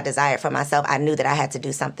not what I desired for myself, I knew that I had to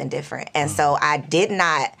do something different. And so I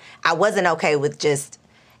wasn't okay with just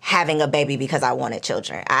having a baby because I wanted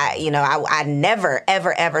children. I never,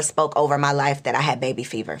 ever, ever spoke over my life that I had baby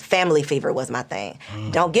fever. Family fever was my thing.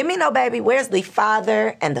 Don't give me no baby. Where's the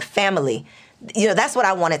father and the family? You know, that's what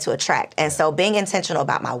I wanted to attract. And so being intentional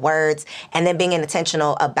about my words, and then being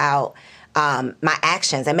intentional about my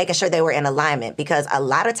actions and making sure they were in alignment, because a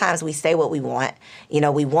lot of times we say what we want. You know,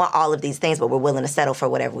 we want all of these things, but we're willing to settle for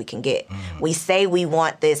whatever we can get. We say we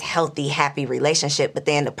want this healthy, happy relationship, but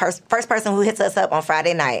then the first person who hits us up on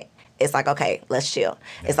Friday night, it's like, okay, let's chill.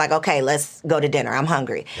 Yeah. It's like, okay, let's go to dinner. I'm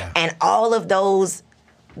hungry. Yeah. And all of those,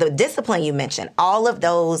 the discipline you mentioned, all of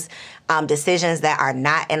those decisions that are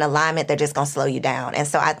not in alignment, they're just going to slow you down. And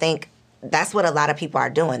so I think that's what a lot of people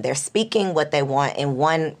are doing. They're speaking what they want in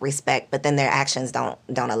one respect, but then their actions don't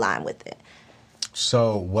align with it.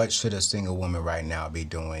 So what should a single woman right now be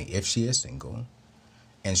doing if she is single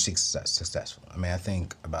and she's successful? I mean, I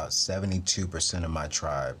think about 72% of my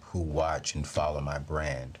tribe who watch and follow my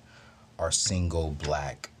brand are single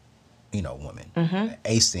Black, women.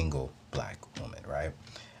 A single Black woman, right?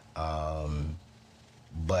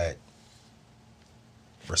 But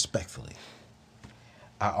respectfully,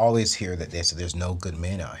 I always hear that they say there's no good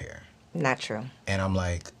men out here. Not true. And I'm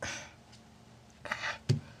like,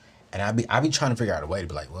 and I be trying to figure out a way to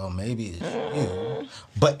be like, well, maybe it's you.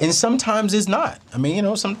 And sometimes it's not. I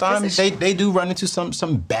mean, sometimes they do run into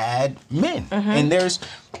some bad men. And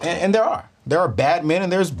there are bad men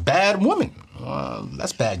and there's bad women.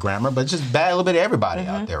 That's bad grammar, but it's just bad a little bit of everybody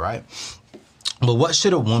out there, right? But what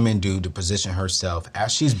should a woman do to position herself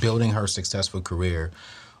as she's building her successful career?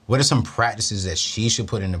 What are some practices that she should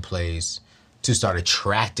put into place to start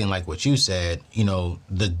attracting, like what you said,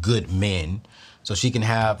 the good men, so she can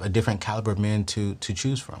have a different caliber of men to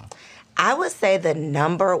choose from? I would say the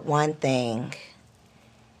number one thing,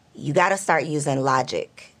 you got to start using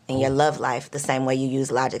logic in your love life the same way you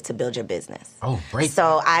use logic to build your business. Oh, great.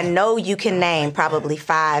 So I know you can name probably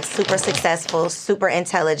 5 super successful, super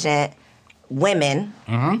intelligent women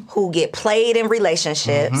who get played in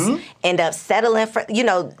relationships, end up settling for,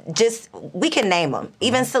 we can name them.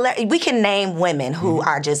 Even we can name women who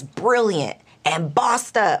are just brilliant and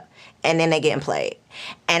bossed up, and then they getting played.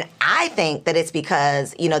 And I think that it's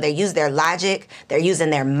because, they use their logic, they're using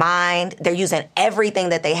their mind, they're using everything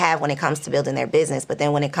that they have when it comes to building their business. But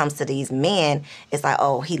then when it comes to these men, it's like,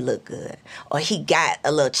 oh, he looked good, or he got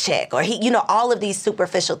a little check, or he, all of these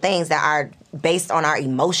superficial things that are based on our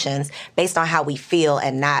emotions, based on how we feel,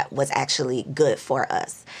 and not what's actually good for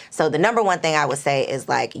us. So the number one thing I would say is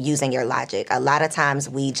like using your logic. A lot of times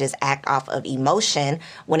we just act off of emotion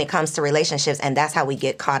when it comes to relationships, and that's how we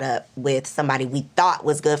get caught up with somebody we thought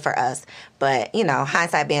was good for us. But,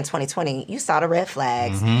 hindsight being 20/20, you saw the red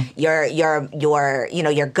flags. Mm-hmm.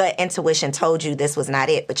 Your gut intuition told you this was not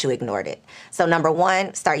it, but you ignored it. So number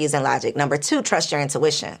one, start using logic. Number two, trust your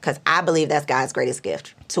intuition, because I believe that's God's greatest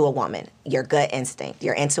gift to a woman. Your gut instinct,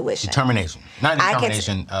 your intuition. Determination. Not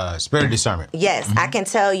determination, spirit of discernment. Yes, mm-hmm. I can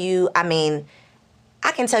tell you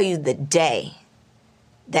the day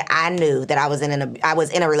that I knew that I was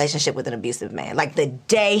in a relationship with an abusive man. Like the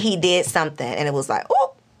day he did something, and it was like,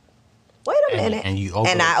 oh, wait a minute.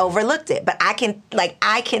 And I overlooked it. But I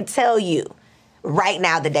can tell you right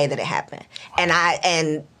now the day that it happened. Wow.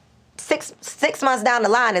 And 6 months down the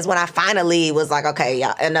line is when I finally was like, okay,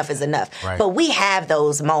 yeah, enough is enough. Right. But we have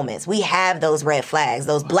those moments. We have those red flags,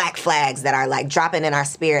 those black flags that are like dropping in our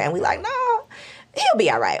spirit, and we like, no, he'll be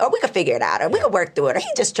all right, or we could figure it out, or we could work through it, or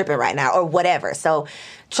he's just tripping right now, or whatever. So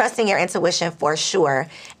trusting your intuition for sure.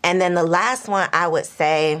 And then the last one I would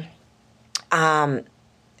say,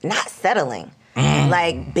 not settling.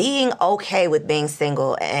 Like being okay with being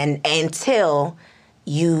single and until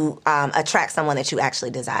you attract someone that you actually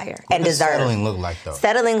desire and deserve. What does settling look like, though?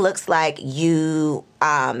 Settling looks like you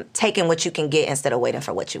taking what you can get instead of waiting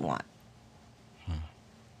for what you want.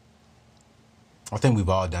 I think we've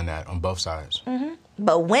all done that on both sides. Mm-hmm.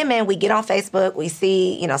 But women, we get on Facebook, we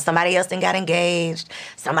see, somebody else done got engaged,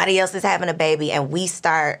 somebody else is having a baby, and we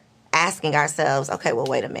start asking ourselves, okay, well,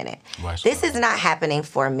 wait a minute. This is not happening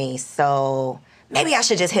for me, so maybe I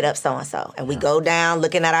should just hit up so-and-so. And we go down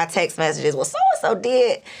looking at our text messages. Well,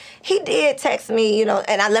 so-and-so he did text me,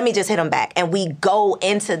 and let me just hit him back. And we go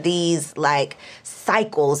into these,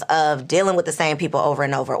 cycles of dealing with the same people over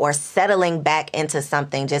and over, or settling back into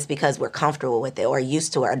something just because we're comfortable with it or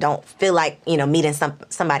used to it, or don't feel like, meeting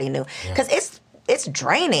somebody new. Because it's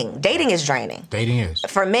draining. Dating is draining. Dating is.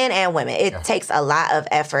 For men and women. It takes a lot of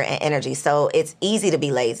effort and energy. So it's easy to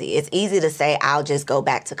be lazy. It's easy to say, I'll just go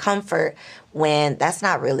back to comfort, when that's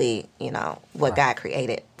not really, what God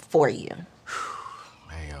created for you.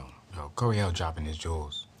 Man, yo, Coriel dropping his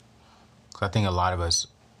jewels. Because I think a lot of us,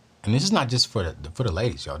 and this is not just for the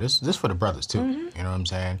ladies, y'all. This for the brothers, too. Mm-hmm. You know what I'm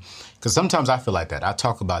saying? Because sometimes I feel like that. I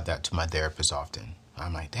talk about that to my therapist often.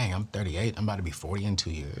 I'm like, dang, I'm 38. I'm about to be 40 in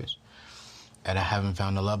 2 years. And I haven't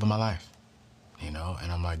found the love of my life, And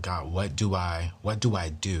I'm like, God, what do I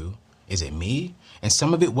do? Is it me? And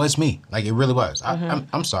some of it was me. Like, it really was. Mm-hmm.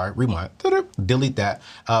 I'm sorry, rewind, delete that.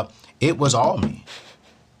 It was all me.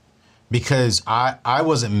 Because I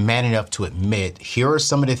wasn't man enough to admit, here are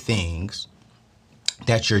some of the things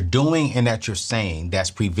that you're doing and that you're saying that's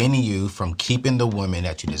preventing you from keeping the woman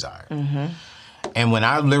that you desire. Mm-hmm. And when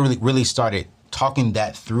I literally really started talking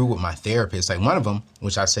that through with my therapist, like one of them,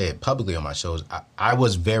 which I say it publicly on my shows, I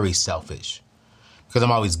was very selfish because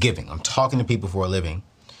I'm always giving. I'm talking to people for a living.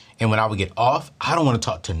 And when I would get off, I don't want to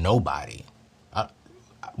talk to nobody.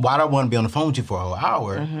 Why do I want to be on the phone with you for a whole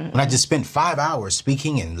hour when I just spent 5 hours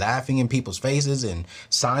speaking and laughing in people's faces and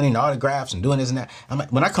signing autographs and doing this and that? I'm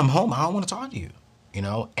like, when I come home, I don't want to talk to you,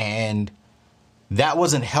 And that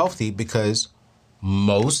wasn't healthy because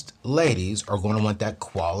most ladies are going to want that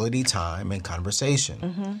quality time and conversation.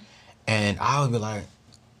 Mm-hmm. And I would be like,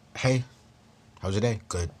 hey, how was your day?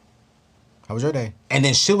 Good. How was your day? And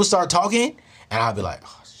then she would start talking, and I'd be like,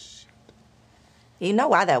 oh, shit. You know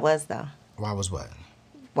why that was, though? Why was what?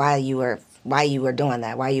 Why you were doing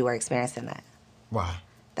that, why you were experiencing that. Why?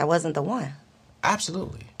 That wasn't the one.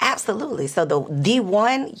 Absolutely. Absolutely. So the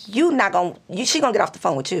one, she gonna get off the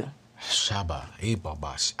phone with you. Shaba,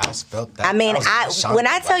 I felt that. I mean, when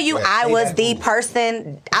I tell you I was the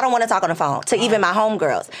person, I don't want to talk on the phone to even my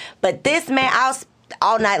homegirls. But this man, I was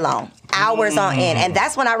all night long, hours on end. And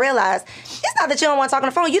that's when I realized, it's not that you don't want to talk on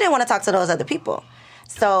the phone. You didn't want to talk to those other people.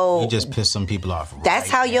 So you just pissed some people off. That's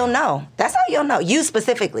how you'll know. That's how you'll know. You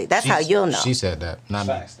specifically. That's how you'll know. She said that. Not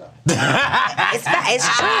me.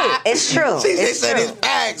 It's true. It's true. She said it's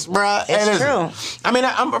facts, bro. It's true. I mean,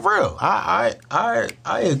 I'm for real. I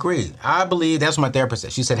agree. I believe that's what my therapist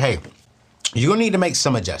said. She said, hey, you're going to need to make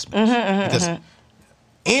some adjustments. Because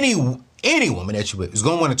any woman that you with is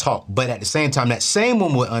going to want to talk. But at the same time, that same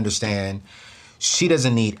woman would understand she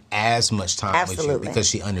doesn't need as much time with you because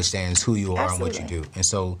she understands who you are and what you do. And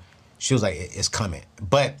so she was like, it's coming.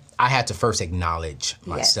 But I had to first acknowledge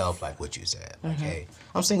myself, like what you said. Like, hey,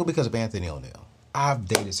 I'm single because of Anthony O'Neal. I've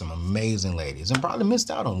dated some amazing ladies and probably missed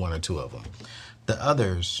out on one or two of them. The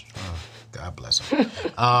others, God bless them.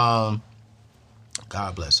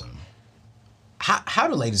 God bless them. How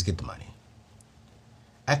do ladies get the money?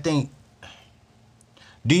 I think,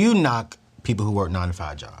 do you knock people who work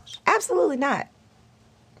 9-to-5 jobs? Absolutely not.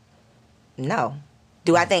 No.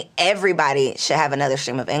 Do I think everybody should have another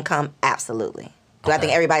stream of income? Absolutely. Do I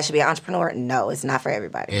think everybody should be an entrepreneur? No, it's not for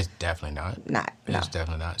everybody. It's definitely not. No. It's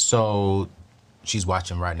definitely not. So she's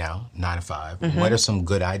watching right now, 9-to-5. What are some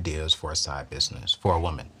good ideas for a side business for a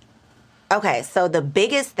woman? Okay, so the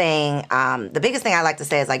biggest thing I like to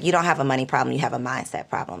say is, like, you don't have a money problem, you have a mindset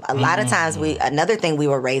problem. A lot of times another thing we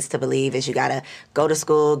were raised to believe is you gotta go to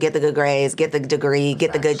school, get the good grades, get the degree,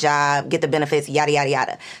 get the good job, get the benefits, yada, yada,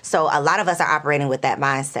 yada. So a lot of us are operating with that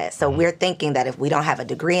mindset. So we're thinking that if we don't have a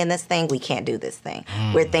degree in this thing, we can't do this thing.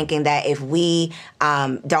 We're thinking that if we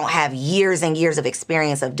don't have years and years of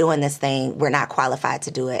experience of doing this thing, we're not qualified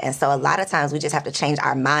to do it. And so a lot of times we just have to change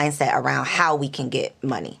our mindset around how we can get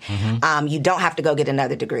money. You don't have to go get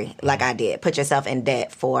another degree like I did. Put yourself in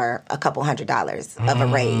debt for a couple $100s of a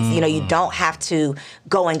raise. You know, you don't have to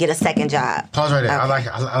go and get a second job. Pause right there. Okay.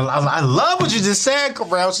 I love what you just said,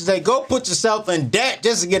 Corral. She said, go put yourself in debt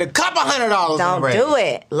just to get a couple $100. Don't do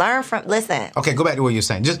it. Listen. Okay, go back to what you're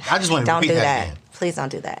saying. I just want to repeat that again. Please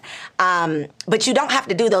don't do that. But you don't have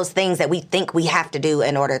to do those things that we think we have to do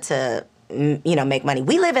in order to make money.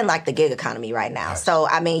 We live in like the gig economy right now. Yes. So,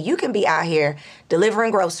 I mean, you can be out here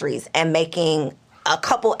delivering groceries and making a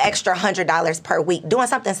couple extra $100 per week doing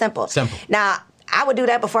something simple. Now, I would do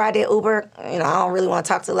that before I did Uber. I don't really want to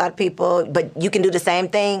talk to a lot of people, but you can do the same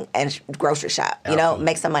thing and grocery shop,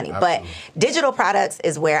 make some money. Absolutely. But digital products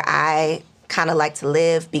is where I kind of like to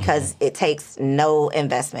live because it takes no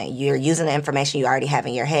investment. You're using the information you already have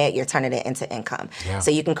in your head, you're turning it into income. Yeah.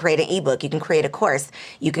 So you can create an ebook, you can create a course,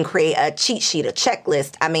 you can create a cheat sheet, a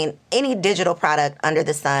checklist. I mean, any digital product under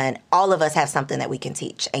the sun, all of us have something that we can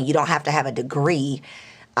teach. And you don't have to have a degree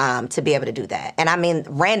to be able to do that. And I mean,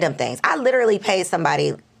 random things. I literally paid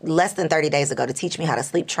somebody less than 30 days ago to teach me how to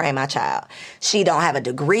sleep train my child. She don't have a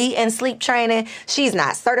degree in sleep training. She's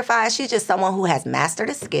not certified. She's just someone who has mastered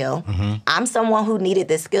a skill. I'm someone who needed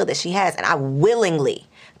this skill that she has, and I willingly,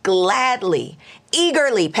 gladly,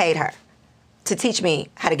 eagerly paid her to teach me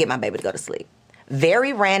how to get my baby to go to sleep.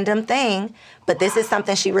 Very random thing, but this is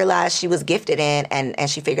something she realized she was gifted in, and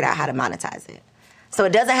she figured out how to monetize it. So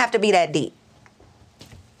it doesn't have to be that deep.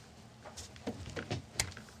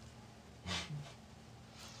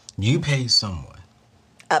 You paid someone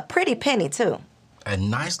a pretty penny too. A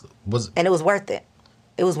nice and it was worth it.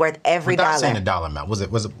 It was worth every dollar. Without saying a dollar amount,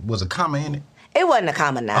 was a comma in it? It wasn't a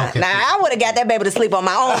comma now. Okay. Now I would have got that baby to sleep on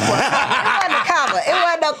my own. It wasn't a comma. It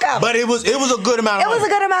wasn't no comma. But it was a good amount of money. It was a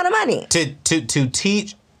good amount of money. To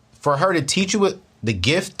teach, for her to teach you with the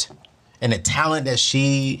gift and the talent that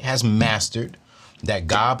she has mastered, that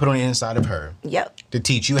God put on the inside of her. Yep. To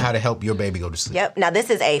teach you how to help your baby go to sleep. Yep. Now,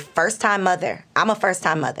 this is a first-time mother. I'm a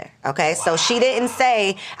first-time mother, okay? Wow. So she didn't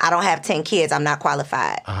say, I don't have 10 kids, I'm not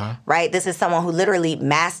qualified, right? This is someone who literally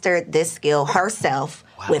mastered this skill herself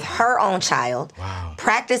with her own child,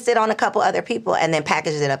 practiced it on a couple other people, and then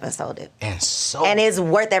packaged it up and sold it. And it's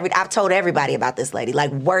worth I've told everybody about this lady,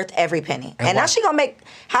 like worth every penny. And now she gonna make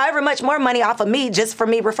however much more money off of me just for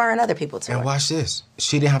me referring other people to her. And watch this.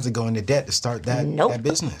 She didn't have to go into debt to start that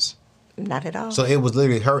business. Not at all. So it was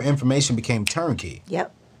literally, her information became turnkey.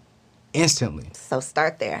 Yep. Instantly. So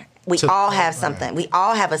start there. We all have something. We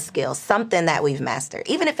all have a skill, something that we've mastered.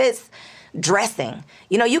 Even if it's dressing.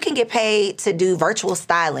 You can get paid to do virtual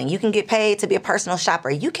styling. You can get paid to be a personal shopper.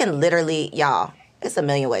 You can literally, y'all, it's a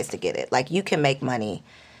million ways to get it. Like, you can make money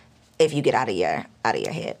if you get out of your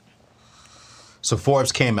head. So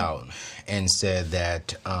Forbes came out and said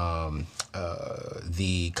that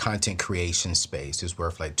the content creation space is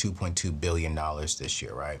worth like $2.2 billion this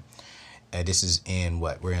year, right? And this is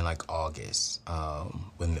we're in like August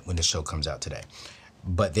when the show comes out today.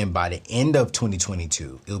 But then by the end of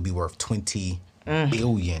 2022, it'll be worth $20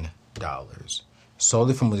 billion.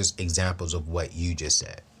 Solely from just examples of what you just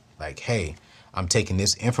said. Like, hey, I'm taking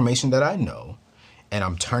this information that I know and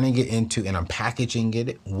I'm turning it into, and I'm packaging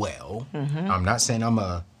it well. I'm not saying I'm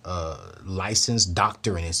a licensed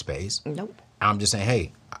doctor in this space. Nope. I'm just saying,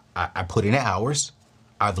 hey, I put in the hours.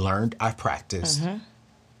 I've learned. I've practiced.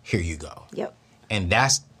 Here you go. Yep. And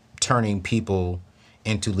that's turning people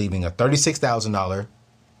into leaving a $36,000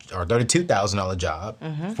 or $32,000 job,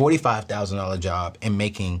 $45,000 job, and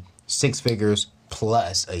making six figures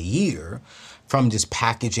plus a year from just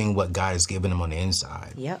packaging what God has given them on the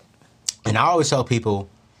inside. Yep. And I always tell people,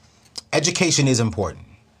 education is important.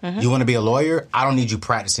 You want to be a lawyer? I don't need you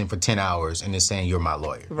practicing for 10 hours and then saying you're my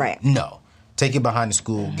lawyer. Right. No. Take it behind the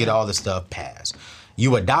school, get all the stuff, pass.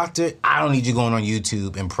 You a doctor? I don't need you going on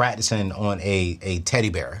YouTube and practicing on a teddy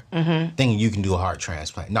bear, thinking you can do a heart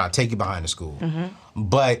transplant. No, take it behind the school.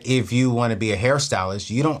 But if you want to be a hairstylist,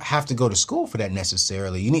 you don't have to go to school for that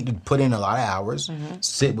necessarily. You need to put in a lot of hours,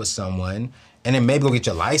 sit with someone, and then maybe go get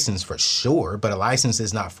your license for sure. But a license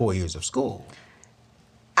is not 4 years of school.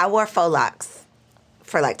 I wore faux locks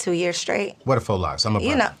for like 2 years straight. What are faux locks? I'm a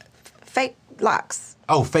You know, fake locks.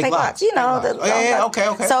 Oh, fake locks. You know. Fake locks. Yeah,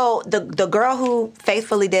 okay. So the girl who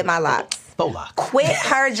faithfully did my locks faux locks quit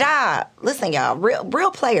her job. Listen, y'all,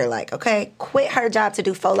 real player like, okay? Quit her job to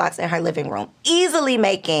do faux locks in her living room. Easily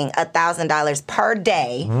making $1,000 per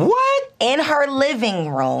day. What? In her living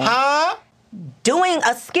room. Huh? Doing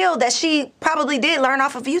a skill that she probably did learn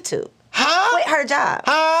off of YouTube. Huh? Quit her job.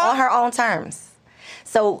 On her own terms.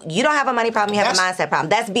 So you don't have a money problem, you have a mindset problem.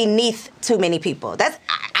 That's beneath too many people.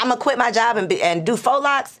 I'm going to quit my job and do faux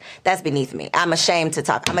locks. That's beneath me. I'm ashamed to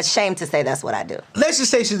talk. I'm ashamed to say that's what I do. Let's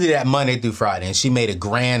just say she did that Monday through Friday and she made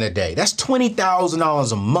 $1,000 a day. That's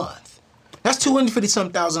 $20,000 a month. That's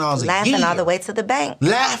 $250-something thousand a year. Laughing all the way to the bank.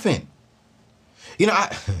 Laughing. You know,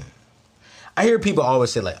 I hear people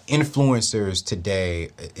always say, like, influencers today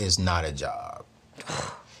is not a job.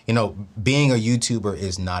 You know, being a YouTuber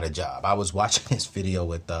is not a job. I was watching this video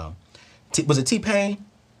with, was it T-Pain?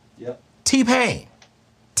 Yep.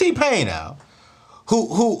 T-Pain now,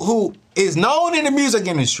 who is known in the music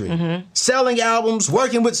industry, selling albums,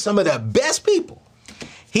 working with some of the best people.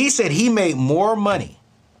 He said he made more money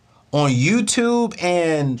on YouTube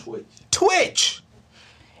and Twitch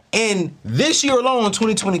in this year alone,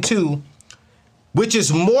 2022, which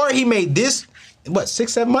is more he made this,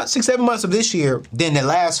 6-7 months of this year than the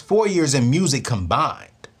last 4 years in music combined.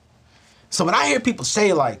 So when I hear people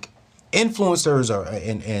say, like, influencers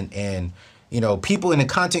and you know, people in the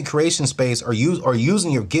content creation space are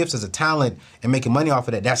using your gifts as a talent and making money off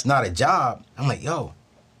of that, that's not a job. I'm like, yo,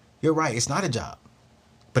 you're right, it's not a job.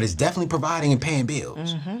 But it's definitely providing and paying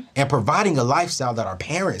bills. And providing a lifestyle that our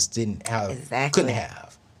parents didn't have, couldn't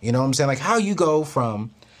have. You know what I'm saying? Like, how you go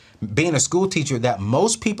from being a school teacher that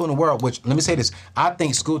most people in the world, which, let me say this, I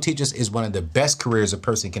think school teachers is one of the best careers a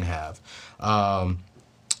person can have,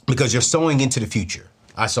 because you're sowing into the future.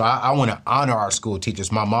 So I want to honor our school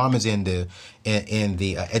teachers. My mom is in the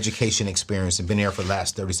education experience and been there for the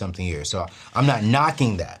last 30-something years. So I'm not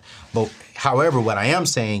knocking that. But however, what I am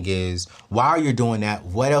saying is, while you're doing that,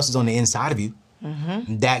 what else is on the inside of you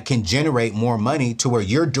that can generate more money to where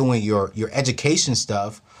you're doing your education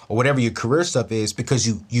stuff or whatever your career stuff is because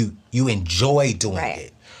you enjoy doing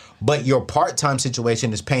it. But your part-time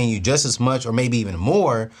situation is paying you just as much or maybe even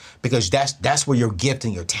more because that's where your gift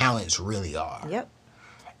and your talents really are. Yep.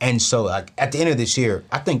 And so, like, at the end of this year,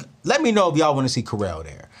 I think, let me know if y'all want to see Corel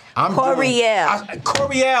there. Coriel.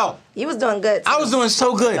 You was doing good, too. I was doing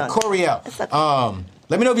so good. Coriel. Okay.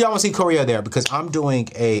 Let me know if y'all want to see Coriel there because I'm doing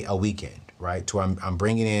a weekend, right? To where I'm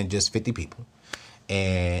bringing in just 50 people.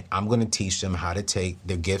 And I'm going to teach them how to take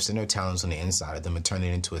their gifts and their talents on the inside of them and turn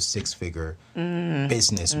it into a 6-figure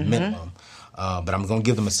business minimum. But I'm going to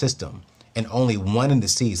give them a system. And only one in the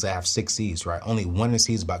C's, I have 6 C's, right? Only one in the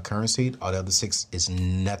C's about currency, all the other 6 is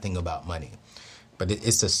nothing about money. But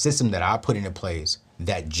it's a system that I put into place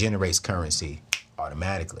that generates currency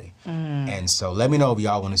automatically. And so let me know if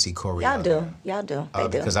y'all want to see Corey. Y'all do. They do.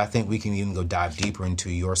 Because I think we can even go dive deeper into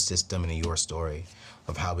your system and your story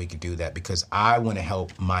of how we could do that because I want to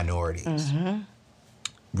help minorities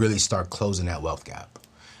really start closing that wealth gap.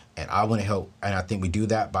 And I want to help, and I think we do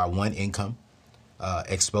that by one, income.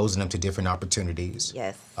 Exposing them to different opportunities.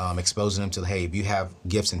 Yes. Exposing them to, hey, if you have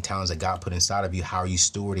gifts and talents that God put inside of you, how are you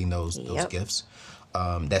stewarding those gifts?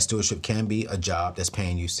 That stewardship can be a job that's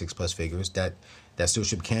paying you 6+ figures. That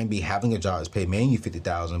stewardship can be having a job that's paying you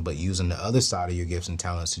 $50,000, but using the other side of your gifts and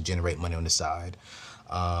talents to generate money on the side.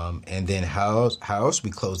 And then how else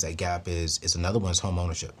we close that gap is another one is home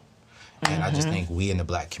ownership. And I just think we in the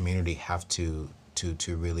Black community have to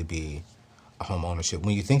really be home ownership.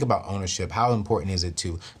 When you think about ownership, how important is it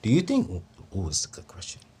do you think, this is a good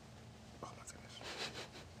question. Oh my goodness.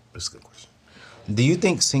 This is a good question. Do you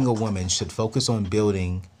think single women should focus on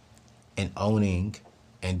building and owning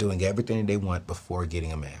and doing everything they want before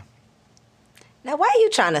getting a man? Now, why are you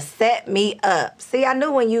trying to set me up? See, I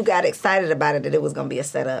knew when you got excited about it that it was going to be a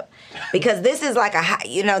setup. Because this is like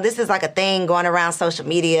a thing going around social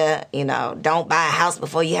media. You know, don't buy a house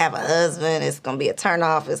before you have a husband. It's going to be a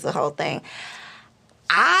turnoff. It's the whole thing.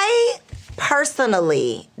 I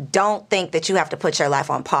personally don't think that you have to put your life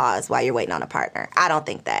on pause while you're waiting on a partner. I don't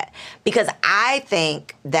think that. Because I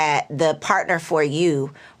think that the partner for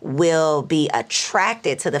you will be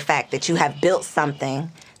attracted to the fact that you have built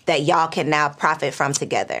something that y'all can now profit from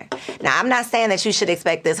together. Now, I'm not saying that you should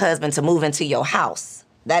expect this husband to move into your house.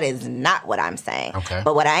 That is not what I'm saying. Okay.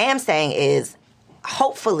 But what I am saying is,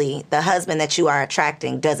 hopefully, the husband that you are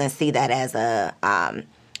attracting doesn't see that as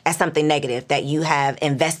as something negative, that you have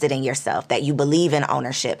invested in yourself, that you believe in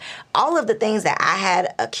ownership. All of the things that I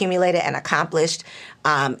had accumulated and accomplished,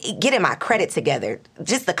 getting my credit together,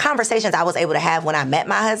 just the conversations I was able to have when I met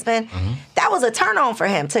my husband, that was a turn on for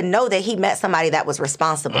him, to know that he met somebody that was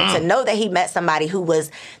responsible, to know that he met somebody who was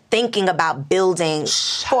thinking about building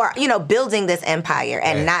this empire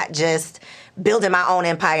and not just building my own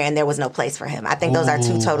empire and there was no place for him. I think those are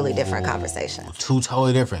two totally different conversations. Two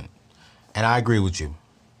totally different. And I agree with you.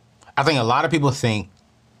 I think a lot of people think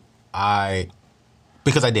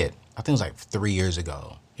because I did. I think it was like 3 years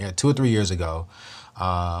ago. Yeah, 2 or 3 years ago,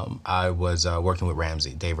 I was working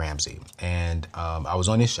with Dave Ramsey. And I was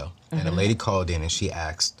on his show. And a lady called in and she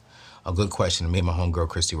asked a good question to me and my homegirl,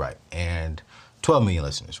 Christy Wright. And 12 million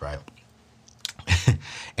listeners, right?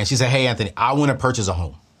 And she said, hey, Anthony, I want to purchase a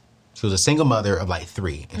home. She was a single mother of like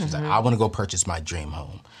 3. And she's like, I want to go purchase my dream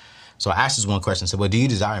home. So I asked this one question. I said, well, do you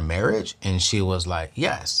desire marriage? And she was like,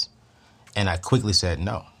 yes. And I quickly said,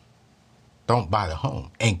 no, don't buy the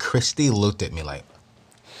home. And Christy looked at me like,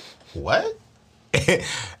 what? And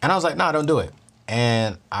I was like, no, don't do it.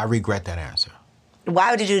 And I regret that answer.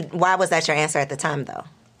 Why was that your answer at the time, though?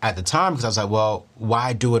 At the time, because I was like, well,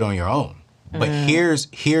 why do it on your own? But here's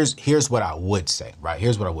what I would say, right?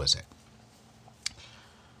 Here's what I would say.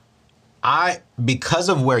 Because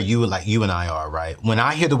of where you and I are, right? When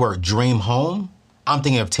I hear the word dream home, I'm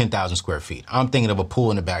thinking of 10,000 square feet. I'm thinking of a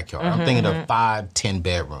pool in the backyard. I'm thinking of 5, 10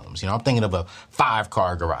 bedrooms. I'm thinking of a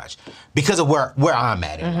 5-car garage because of where I'm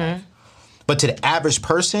at in life. But to the average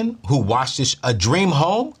person who watched this, a dream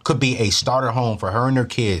home could be a starter home for her and her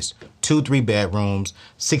kids. 2, 3 bedrooms,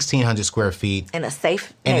 1,600 square feet. In a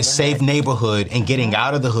safe neighborhood and getting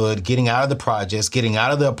out of the hood, getting out of the projects, getting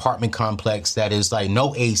out of the apartment complex that is like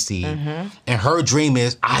no AC. And her dream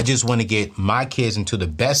is, I just want to get my kids into the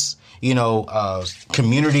best,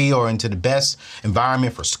 community or into the best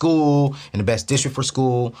environment for school and the best district for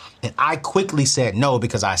school. And I quickly said no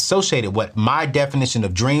because I associated what my definition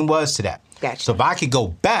of dream was to that. Gotcha. So if I could go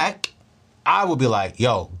back, I would be like,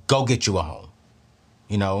 yo, go get you a home.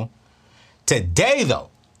 Today, though,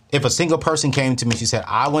 if a single person came to me, she said,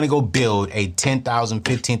 I want to go build a 10,000,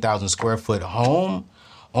 15,000 square foot home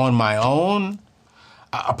on my own,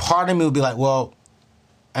 a part of me would be like, well,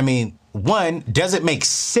 I mean, one, does it make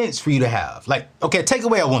sense for you to have? Like, okay, take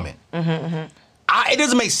away a woman. It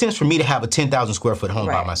doesn't make sense for me to have a 10,000 square foot home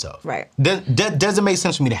by myself. Right. Does it make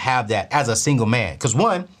sense for me to have that as a single man? Because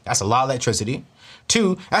one, that's a lot of electricity.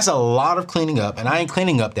 2, that's a lot of cleaning up, and I ain't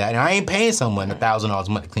cleaning up that, and I ain't paying someone $1,000 a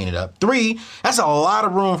month to clean it up. 3, that's a lot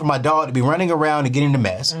of room for my dog to be running around and getting the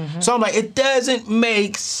mess. So I'm like, it doesn't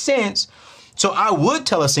make sense. So I would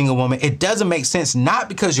tell a single woman, it doesn't make sense, not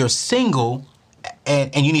because you're single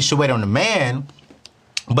and you need to wait on the man,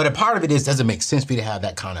 but a part of it is, doesn't make sense for you to have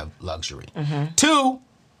that kind of luxury. 2,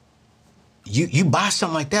 you buy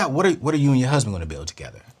something like that, what are you and your husband going to build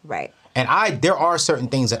together? Right. And there are certain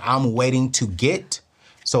things that I'm waiting to get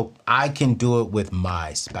so I can do it with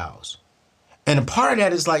my spouse. And a part of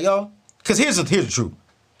that is like, because here's the truth.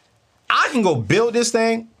 I can go build this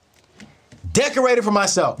thing, decorate it for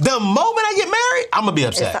myself. The moment I get married, I'm going to be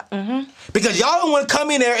upset. Because y'all don't want to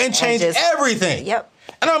come in there and change everything. Yep.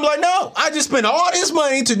 And I'm like, no, I just spent all this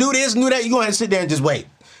money to do this and do that. You're going to sit there and just wait.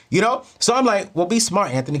 So I'm like, well, be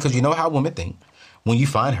smart, Anthony, because you know how women think. When you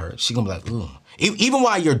find her, she's going to be like, ooh. Even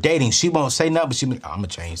while you're dating, she won't say nothing, but she'll be like, I'm going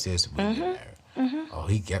to change this. Oh,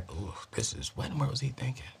 when was he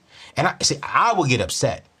thinking? And I will get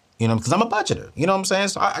upset, because I'm a budgeter. You know what I'm saying?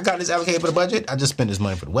 So I got this allocated for the budget. I just spent this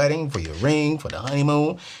money for the wedding, for your ring, for the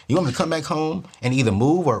honeymoon. You want me to come back home and either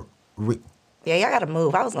move or... Yeah, y'all got to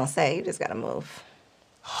move. I was going to say, you just got to move.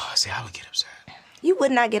 I would get upset. You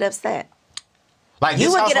would not get upset. Like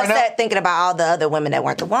you would get upset thinking about all the other women that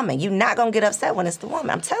weren't the woman. You're not going to get upset when it's the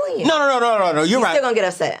woman. I'm telling you. No. You're right. You're still going to get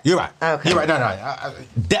upset. You're right. Okay. You're right. No.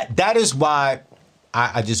 That is why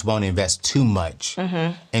I just won't invest too much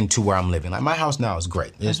into where I'm living. Like, my house now is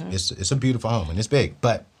great. It's a beautiful home, and it's big.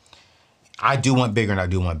 But I do want bigger, and I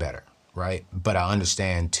do want better, right? But I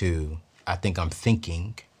understand, too, I think I'm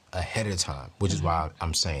thinking ahead of time, which is why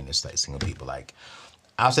I'm saying this, like, single people. Like,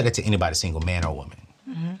 I'll say that to anybody, single man or woman.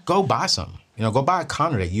 Go buy something. Go buy a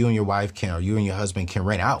condo that you and your wife can, or you and your husband can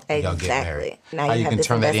rent out when y'all get married. Now how you have can this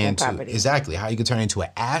turn that investment into property. exactly how you can turn it into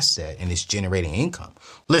an asset and it's generating income.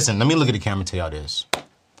 Listen, let me look at the camera and tell y'all this.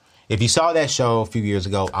 If you saw that show a few years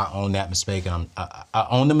ago, I own that mistake, and I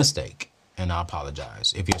own the mistake, and I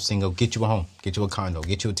apologize. If you're single, get you a home, get you a condo,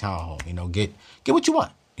 get you a townhome. Get what you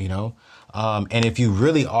want. And if you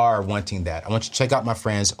really are wanting that, I want you to check out my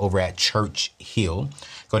friends over at Church Hill.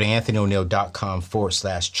 Go to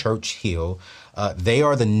anthonyoneal.com/Church Hill. They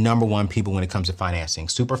are the #1 people when it comes to financing.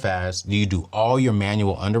 Super fast. You do all your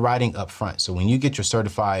manual underwriting up front. So when you get your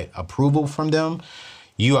certified approval from them,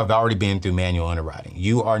 you have already been through manual underwriting.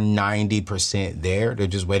 You are 90% there. They're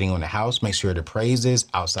just waiting on the house. Make sure it appraises.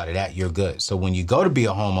 Outside of that, you're good. So when you go to be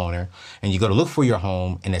a homeowner and you go to look for your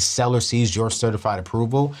home and the seller sees your certified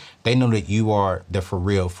approval, they know that you are the for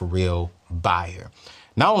real buyer.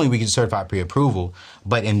 Not only we get certified pre-approval,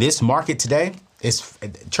 but in this market today,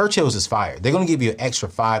 Church Hills is fire. They're going to give you an extra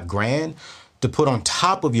 $5,000 to put on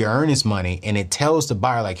top of your earnest money, and it tells the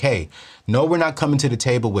buyer like, hey, no, we're not coming to the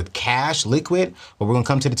table with cash, liquid, but we're gonna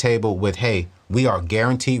come to the table with, hey, we are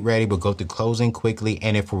guaranteed ready, we'll go through closing quickly,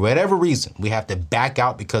 and if for whatever reason we have to back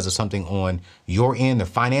out because of something on your end, the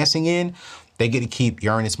financing end, they get to keep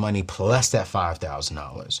your earnest money plus that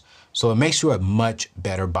 $5,000. So it makes you a much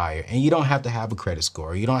better buyer, and you don't have to have a credit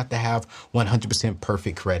score. You don't have to have 100%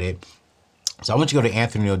 perfect credit. So I want you to go to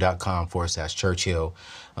anthonyoneal.com/Church Hill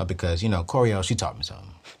because, Coriel, she taught me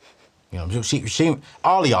something. She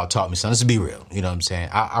all of y'all taught me something. Let's be real. You know what I'm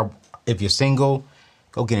saying? If you're single,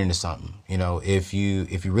 go get into something. If you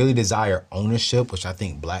really desire ownership, which I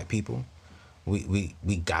think Black people, we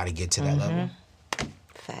got to get to that level.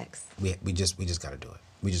 Facts. We just got to do it.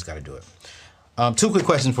 We just got to do it. 2 quick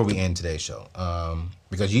questions before we end today's show,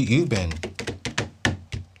 because you've been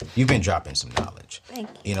dropping some knowledge. Thank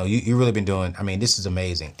you. You really been doing, this is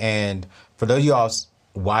amazing. And for those of y'all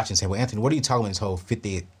watching, say, well, Anthony, what are you talking about this whole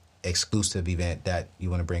 50th exclusive event that you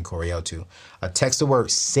want to bring Coriel to? Text the word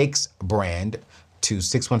 6brand to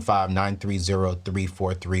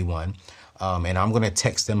 615-930-3431. And I'm going to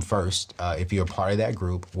text them first if you're a part of that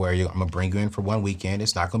group where I'm going to bring you in for one weekend.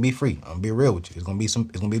 It's not going to be free. I'm going to be real with you. It's going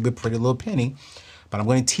to be a pretty little penny, but I'm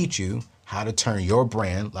going to teach you how to turn your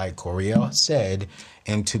brand, like Coriel said,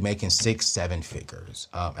 into making 6-7 figures.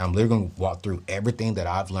 I'm literally going to walk through everything that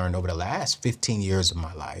I've learned over the last 15 years of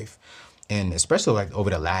my life, and especially over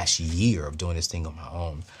the last year of doing this thing on my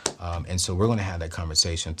own. And so we're going to have that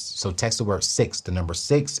conversation. So text the word 6, the number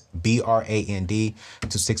 6, BRAND, to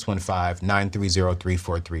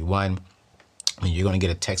 615-930-3431. And you're going to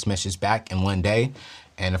get a text message back in one day.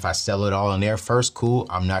 And if I sell it all in there first, cool.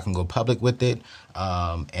 I'm not going to go public with it.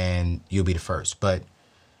 And you'll be the first. But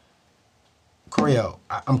Coriel,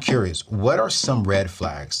 I'm curious, what are some red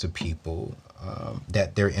flags to people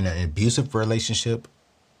that they're in an abusive relationship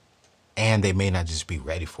and they may not just be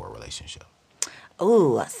ready for a relationship?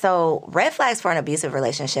 Ooh, so red flags for an abusive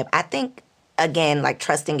relationship, I think, again, like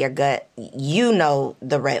trusting your gut,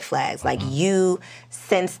 the red flags. Like you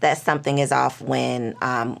sense that something is off when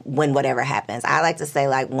whatever happens. I like to say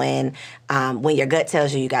like when your gut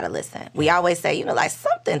tells you got to listen. We always say, like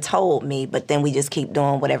something told me, but then we just keep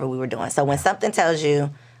doing whatever we were doing. So when something tells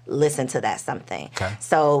you, listen to that something. Okay.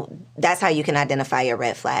 So that's how you can identify your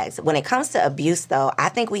red flags. When it comes to abuse, though, I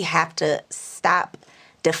think we have to stop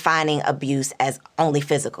defining abuse as only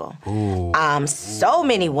physical. So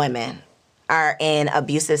many women are in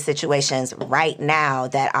abusive situations right now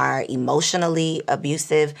that are emotionally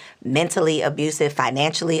abusive, mentally abusive,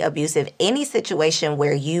 financially abusive. Any situation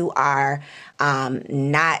where you are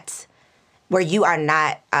not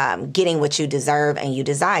getting what you deserve and you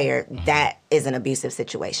desire, that is an abusive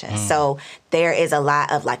situation. So there is a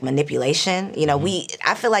lot of like manipulation.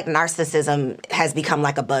 I feel like narcissism has become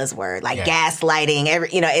like a buzzword, like gaslighting.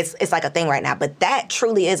 It's like a thing right now. But that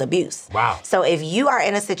truly is abuse. Wow. So if you are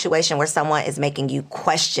in a situation where someone is making you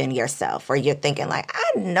question yourself, or you're thinking like,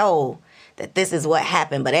 I know that this is what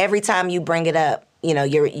happened, but every time you bring it up,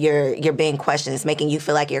 you're being questioned. It's making you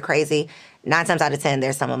feel like you're crazy. 9 times out of 10,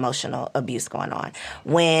 there's some emotional abuse going on.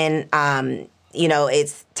 When,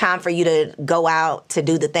 it's time for you to go out to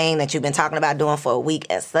do the thing that you've been talking about doing for a week,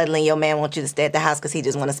 and suddenly your man wants you to stay at the house because he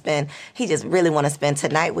just really want to spend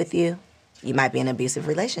tonight with you, you might be in an abusive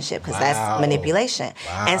relationship because that's manipulation.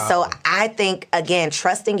 Wow. And so I think, again,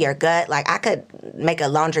 trusting your gut, like I could make a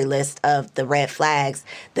laundry list of the red flags,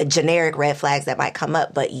 the generic red flags that might come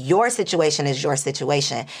up, but your situation is your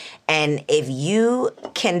situation. And if you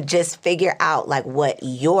can just figure out like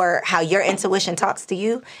how your intuition talks to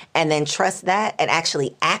you and then trust that and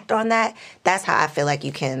actually act on that, that's how I feel like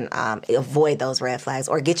you can avoid those red flags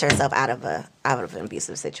or get yourself out of an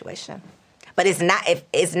abusive situation. But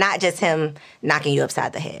it's not just him knocking you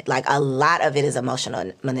upside the head. Like, a lot of it is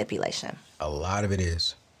emotional manipulation. A lot of it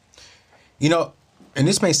is. You know, and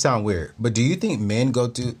this may sound weird, but do you think men go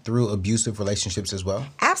through abusive relationships as well?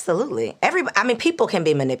 Absolutely. People can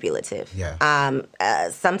be manipulative. Yeah.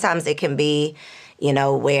 Sometimes it can be,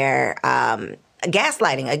 where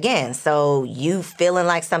gaslighting again. So you feeling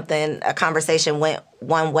like a conversation went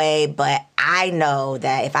one way, but I know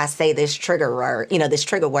that if I say this trigger word,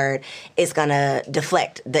 it's gonna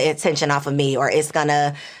deflect the attention off of me, or it's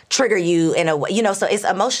gonna trigger you in a way, so it's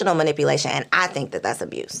emotional manipulation, and I think that that's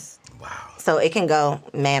abuse. Wow. So it can go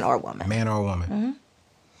man or woman. Man or woman.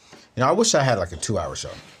 Mm-hmm. I wish I had like a 2-hour show,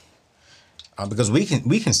 because we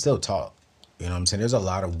can still talk. You know what I'm saying? There's a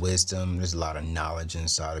lot of wisdom. There's a lot of knowledge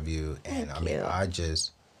inside of you. And Thank you. I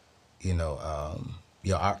just,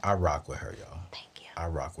 I rock with her, y'all. Thank you. I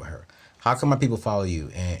rock with her. How can my people follow you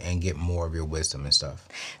and get more of your wisdom and stuff?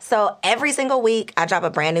 So every single week, I drop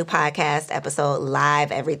a brand new podcast episode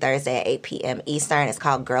live every Thursday at 8 p.m. Eastern. It's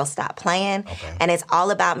called Girl Stop Playing. Okay. And it's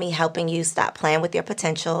all about me helping you stop playing with your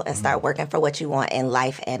potential and start working for what you want in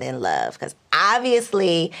life and in love. Because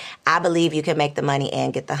obviously, I believe you can make the money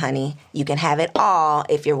and get the honey. You can have it all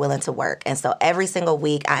if you're willing to work. And so every single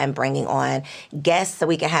week, I am bringing on guests so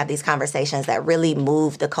we can have these conversations that really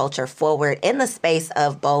move the culture forward in the space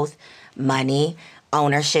of both money,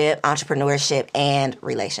 ownership, entrepreneurship, and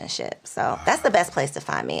relationship. So that's the best place to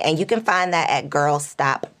find me. And you can find that at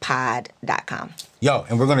girlstoppod.com. Yo,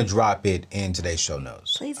 and we're going to drop it in today's show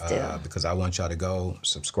notes. Please do. Because I want y'all to go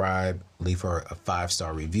subscribe, leave her a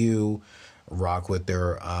 5-star review, rock with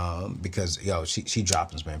her, because, she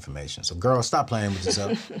dropping some information. So, girl, stop playing with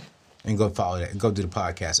yourself and go follow that. Go do the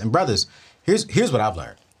podcast. And, brothers, here's what I've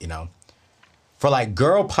learned, For like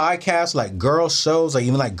girl podcasts, like girl shows, like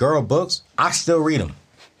even like girl books, I still read them.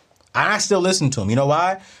 I still listen to them. You know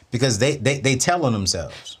why? Because they tell on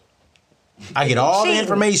themselves. I get all the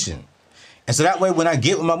information. And so that way when I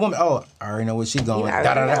get with my woman, I already know where she's going.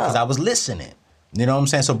 Because I was listening. You know what I'm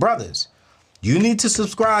saying? So brothers, you need to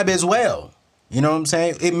subscribe as well. You know what I'm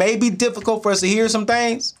saying? It may be difficult for us to hear some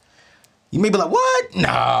things. You may be like, what?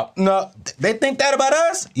 No. They think that about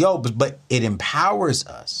us? But it empowers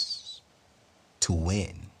us to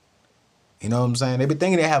win. You know what I'm saying? They be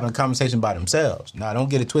thinking they're having a conversation by themselves. No, don't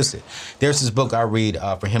get it twisted. There's this book I read,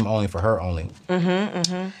 For Him Only, For Her Only.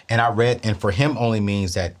 And I read, and for him only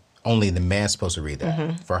means that only the man's supposed to read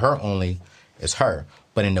that. For her only is her.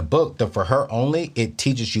 But in the book, the For Her Only, it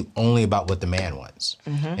teaches you only about what the man wants.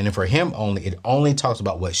 And then for him only, it only talks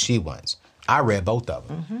about what she wants. I read both of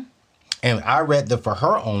them. And I read the For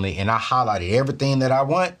Her Only, and I highlighted everything that I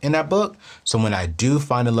want in that book. So when I do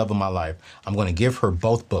find the love of my life, I'm going to give her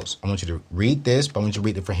both books. I want you to read this, but I want you to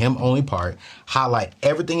read the For Him Only part, highlight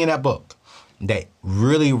everything in that book that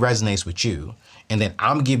really resonates with you. And then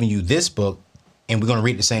I'm giving you this book, and we're going to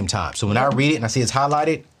read it at the same time. So when I read it and I see it's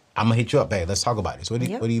highlighted, I'm going to hit you up, hey, let's talk about this. What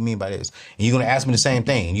do you mean by this? And you're going to ask me the same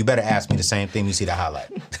thing. And you better ask me the same thing when you see that highlight.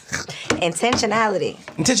 Intentionality.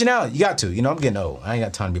 You got to. I'm getting old. I ain't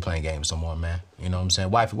got time to be playing games no more, man. You know what I'm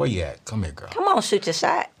saying? Wifey, where you at? Come here, girl. Come on, shoot your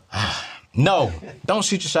shot. No, don't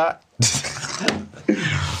shoot your shot.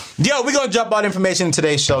 Yo, we're going to drop all the information in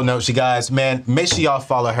today's show notes, you guys. Man, make sure y'all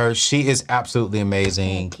follow her. She is absolutely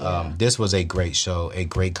amazing. This was a great show, a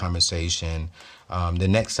great conversation. The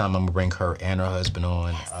next time I'm going to bring her and her husband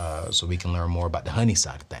on so we can learn more about the honey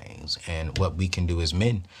side of things and what we can do as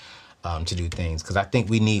men to do things. Because I think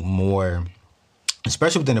we need more,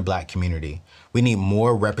 especially within the black community, we need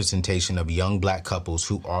more representation of young black couples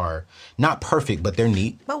who are not perfect, but they're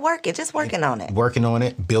neat. But just working on it. Working on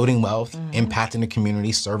it, building wealth, impacting the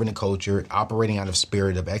community, serving the culture, operating out of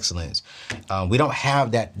spirit of excellence. We don't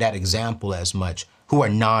have that example as much who are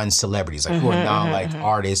non-celebrities, like who are non-like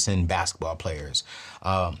artists and basketball players.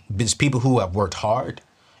 It's people who have worked hard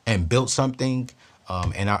and built something,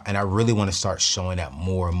 and I really want to start showing that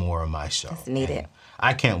more and more on my show. It's needed. And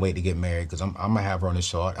I can't wait to get married because I'm going to have her on the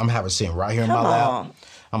show. I'm going to have her sitting right here in my lap.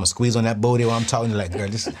 I'm going to squeeze on that booty while I'm talking to her like, girl,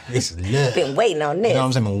 this is love. Been waiting on this. You know what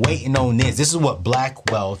I'm saying? Been waiting on this. This is what black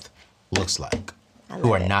wealth looks like.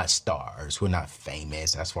 Who are not stars, who are not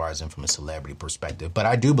famous as far as from a celebrity perspective. But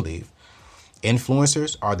I do believe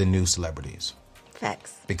influencers are the new celebrities.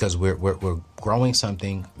 Facts. Because we're growing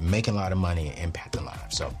something, making a lot of money, and impacting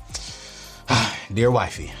lives. So, dear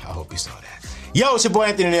wifey, I hope you saw that. Yo, it's your boy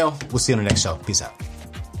Anthony Neal. We'll see you on the next show. Peace out.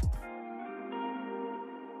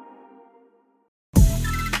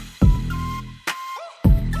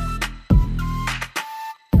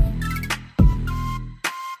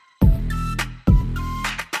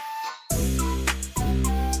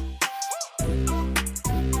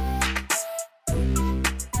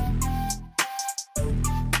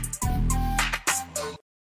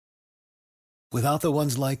 Without the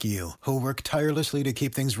ones like you, who work tirelessly to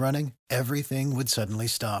keep things running, everything would suddenly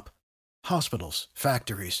stop. Hospitals,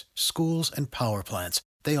 factories, schools, and power plants,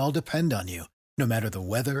 they all depend on you. No matter the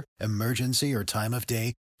weather, emergency, or time of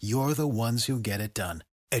day, you're the ones who get it done.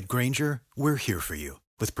 At Grainger, we're here for you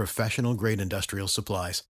with professional-grade industrial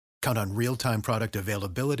supplies. Count on real-time product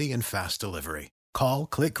availability and fast delivery. Call,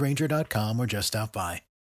 click Grainger.com, or just stop by.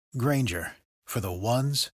 Grainger, for the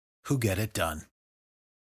ones who get it done.